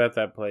kind of at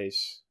that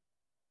place.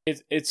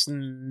 It's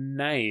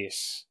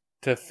nice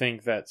to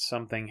think that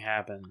something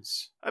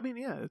happens.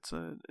 Yeah, it's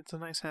a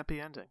nice happy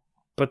ending.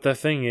 But the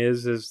thing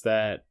is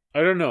that I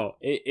don't know.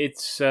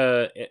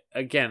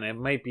 Again, it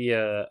might be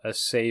a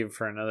save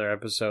for another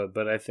episode,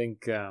 but I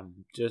think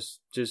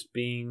just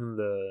being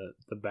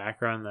the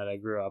background that I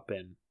grew up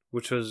in,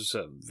 which was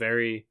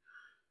it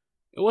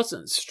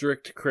wasn't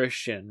strict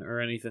Christian or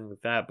anything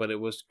like that, but it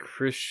was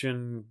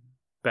Christian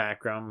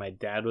background. My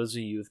dad was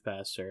a youth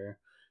pastor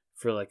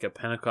for like a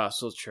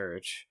Pentecostal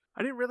church.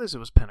 I didn't realize it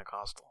was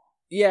Pentecostal.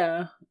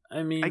 Yeah,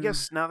 I mean, I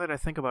guess now that I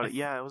think about it,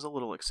 yeah, it was a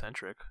little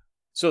eccentric.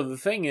 So the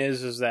thing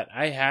is that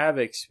I have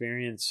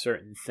experienced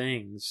certain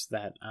things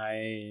that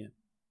I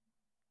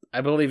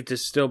believe to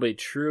still be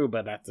true,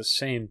 but at the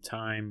same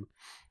time,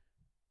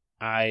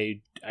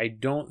 I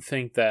don't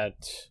think that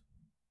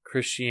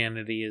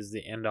Christianity is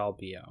the end all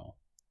be all.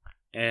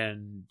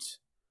 And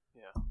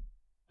yeah,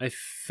 I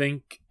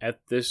think at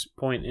this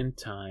point in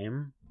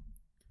time,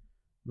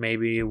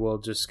 maybe we'll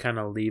just kind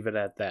of leave it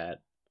at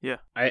that. Yeah.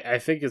 I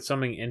think it's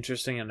something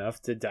interesting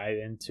enough to dive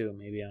into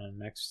maybe on a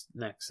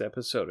next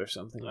episode or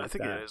something like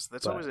that. I think it is.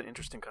 That's always an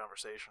interesting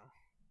conversation.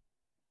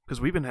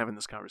 Because we've been having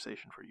this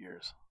conversation for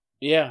years.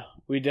 Yeah,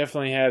 we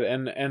definitely had.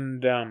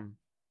 And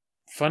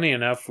funny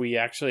enough, we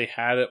actually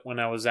had it when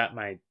I was at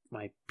my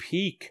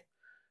peak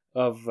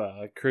of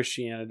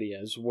Christianity,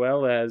 as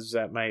well as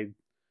at my,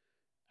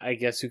 I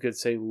guess you could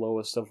say,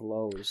 lowest of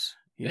lows.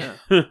 Yeah.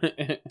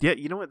 Yeah,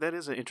 you know what? That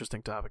is an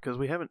interesting topic because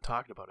we haven't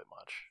talked about it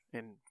much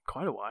in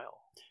quite a while.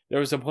 There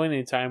was a point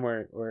in time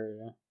where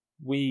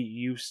we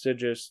used to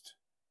just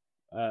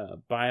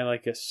buy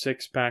like a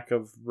 6-pack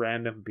of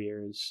random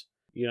beers,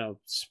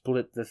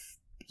 split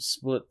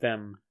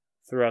them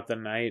throughout the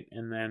night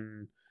and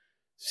then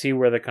see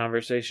where the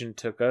conversation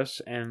took us.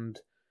 And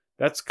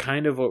that's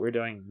kind of what we're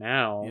doing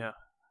now. Yeah.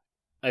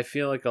 I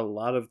feel like a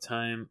lot of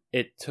time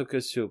it took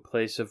us to a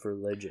place of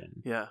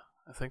religion. Yeah,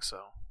 I think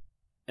so.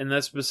 And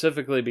that's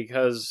specifically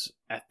because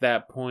at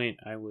that point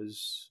I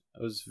was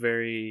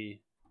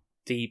very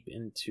deep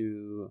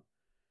into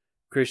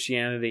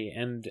Christianity,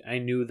 and I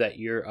knew that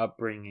your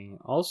upbringing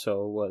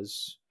also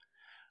was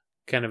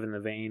kind of in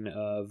the vein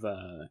of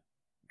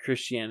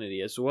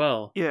Christianity as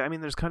well. Yeah, I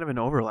mean, there's kind of an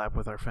overlap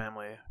with our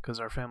family because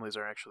our families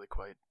are actually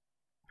quite,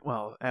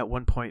 well, at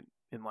one point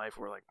in life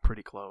we're like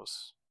pretty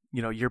close.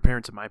 Your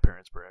parents and my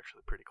parents were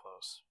actually pretty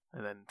close,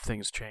 and then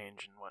things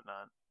change and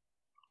whatnot.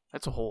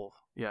 That's a whole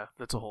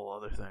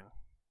other thing.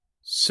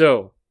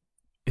 So,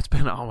 it's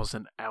been almost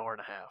an hour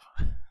and a half.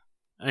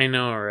 I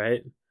know,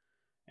 right?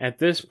 At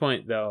this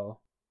point, though,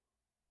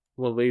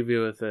 we'll leave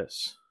you with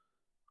this.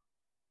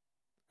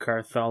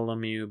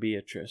 Bartholomew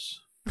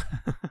Beatrice. I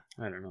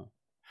don't know.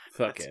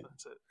 Fuck it.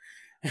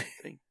 That's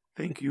it.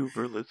 Thank you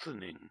for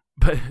listening.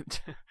 But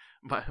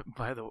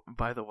by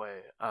the way,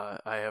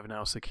 I have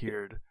now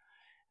secured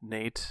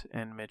Nate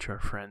and Mitch are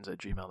friends at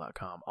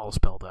gmail.com, all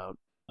spelled out.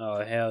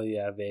 Oh, hell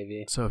yeah,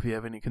 baby. So if you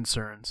have any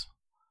concerns,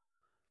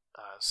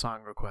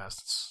 song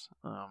requests,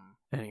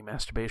 any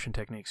masturbation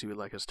techniques you would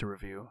like us to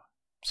review,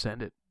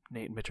 send it.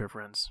 Nate and Mitch are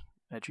friends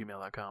at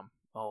gmail.com,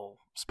 all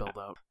spelled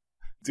out.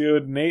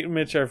 Dude, Nate and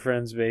Mitch are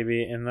friends,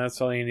 baby, and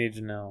that's all you need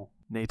to know.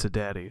 Nate's a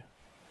daddy.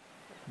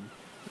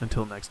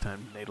 Until next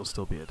time, Nate will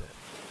still be a daddy.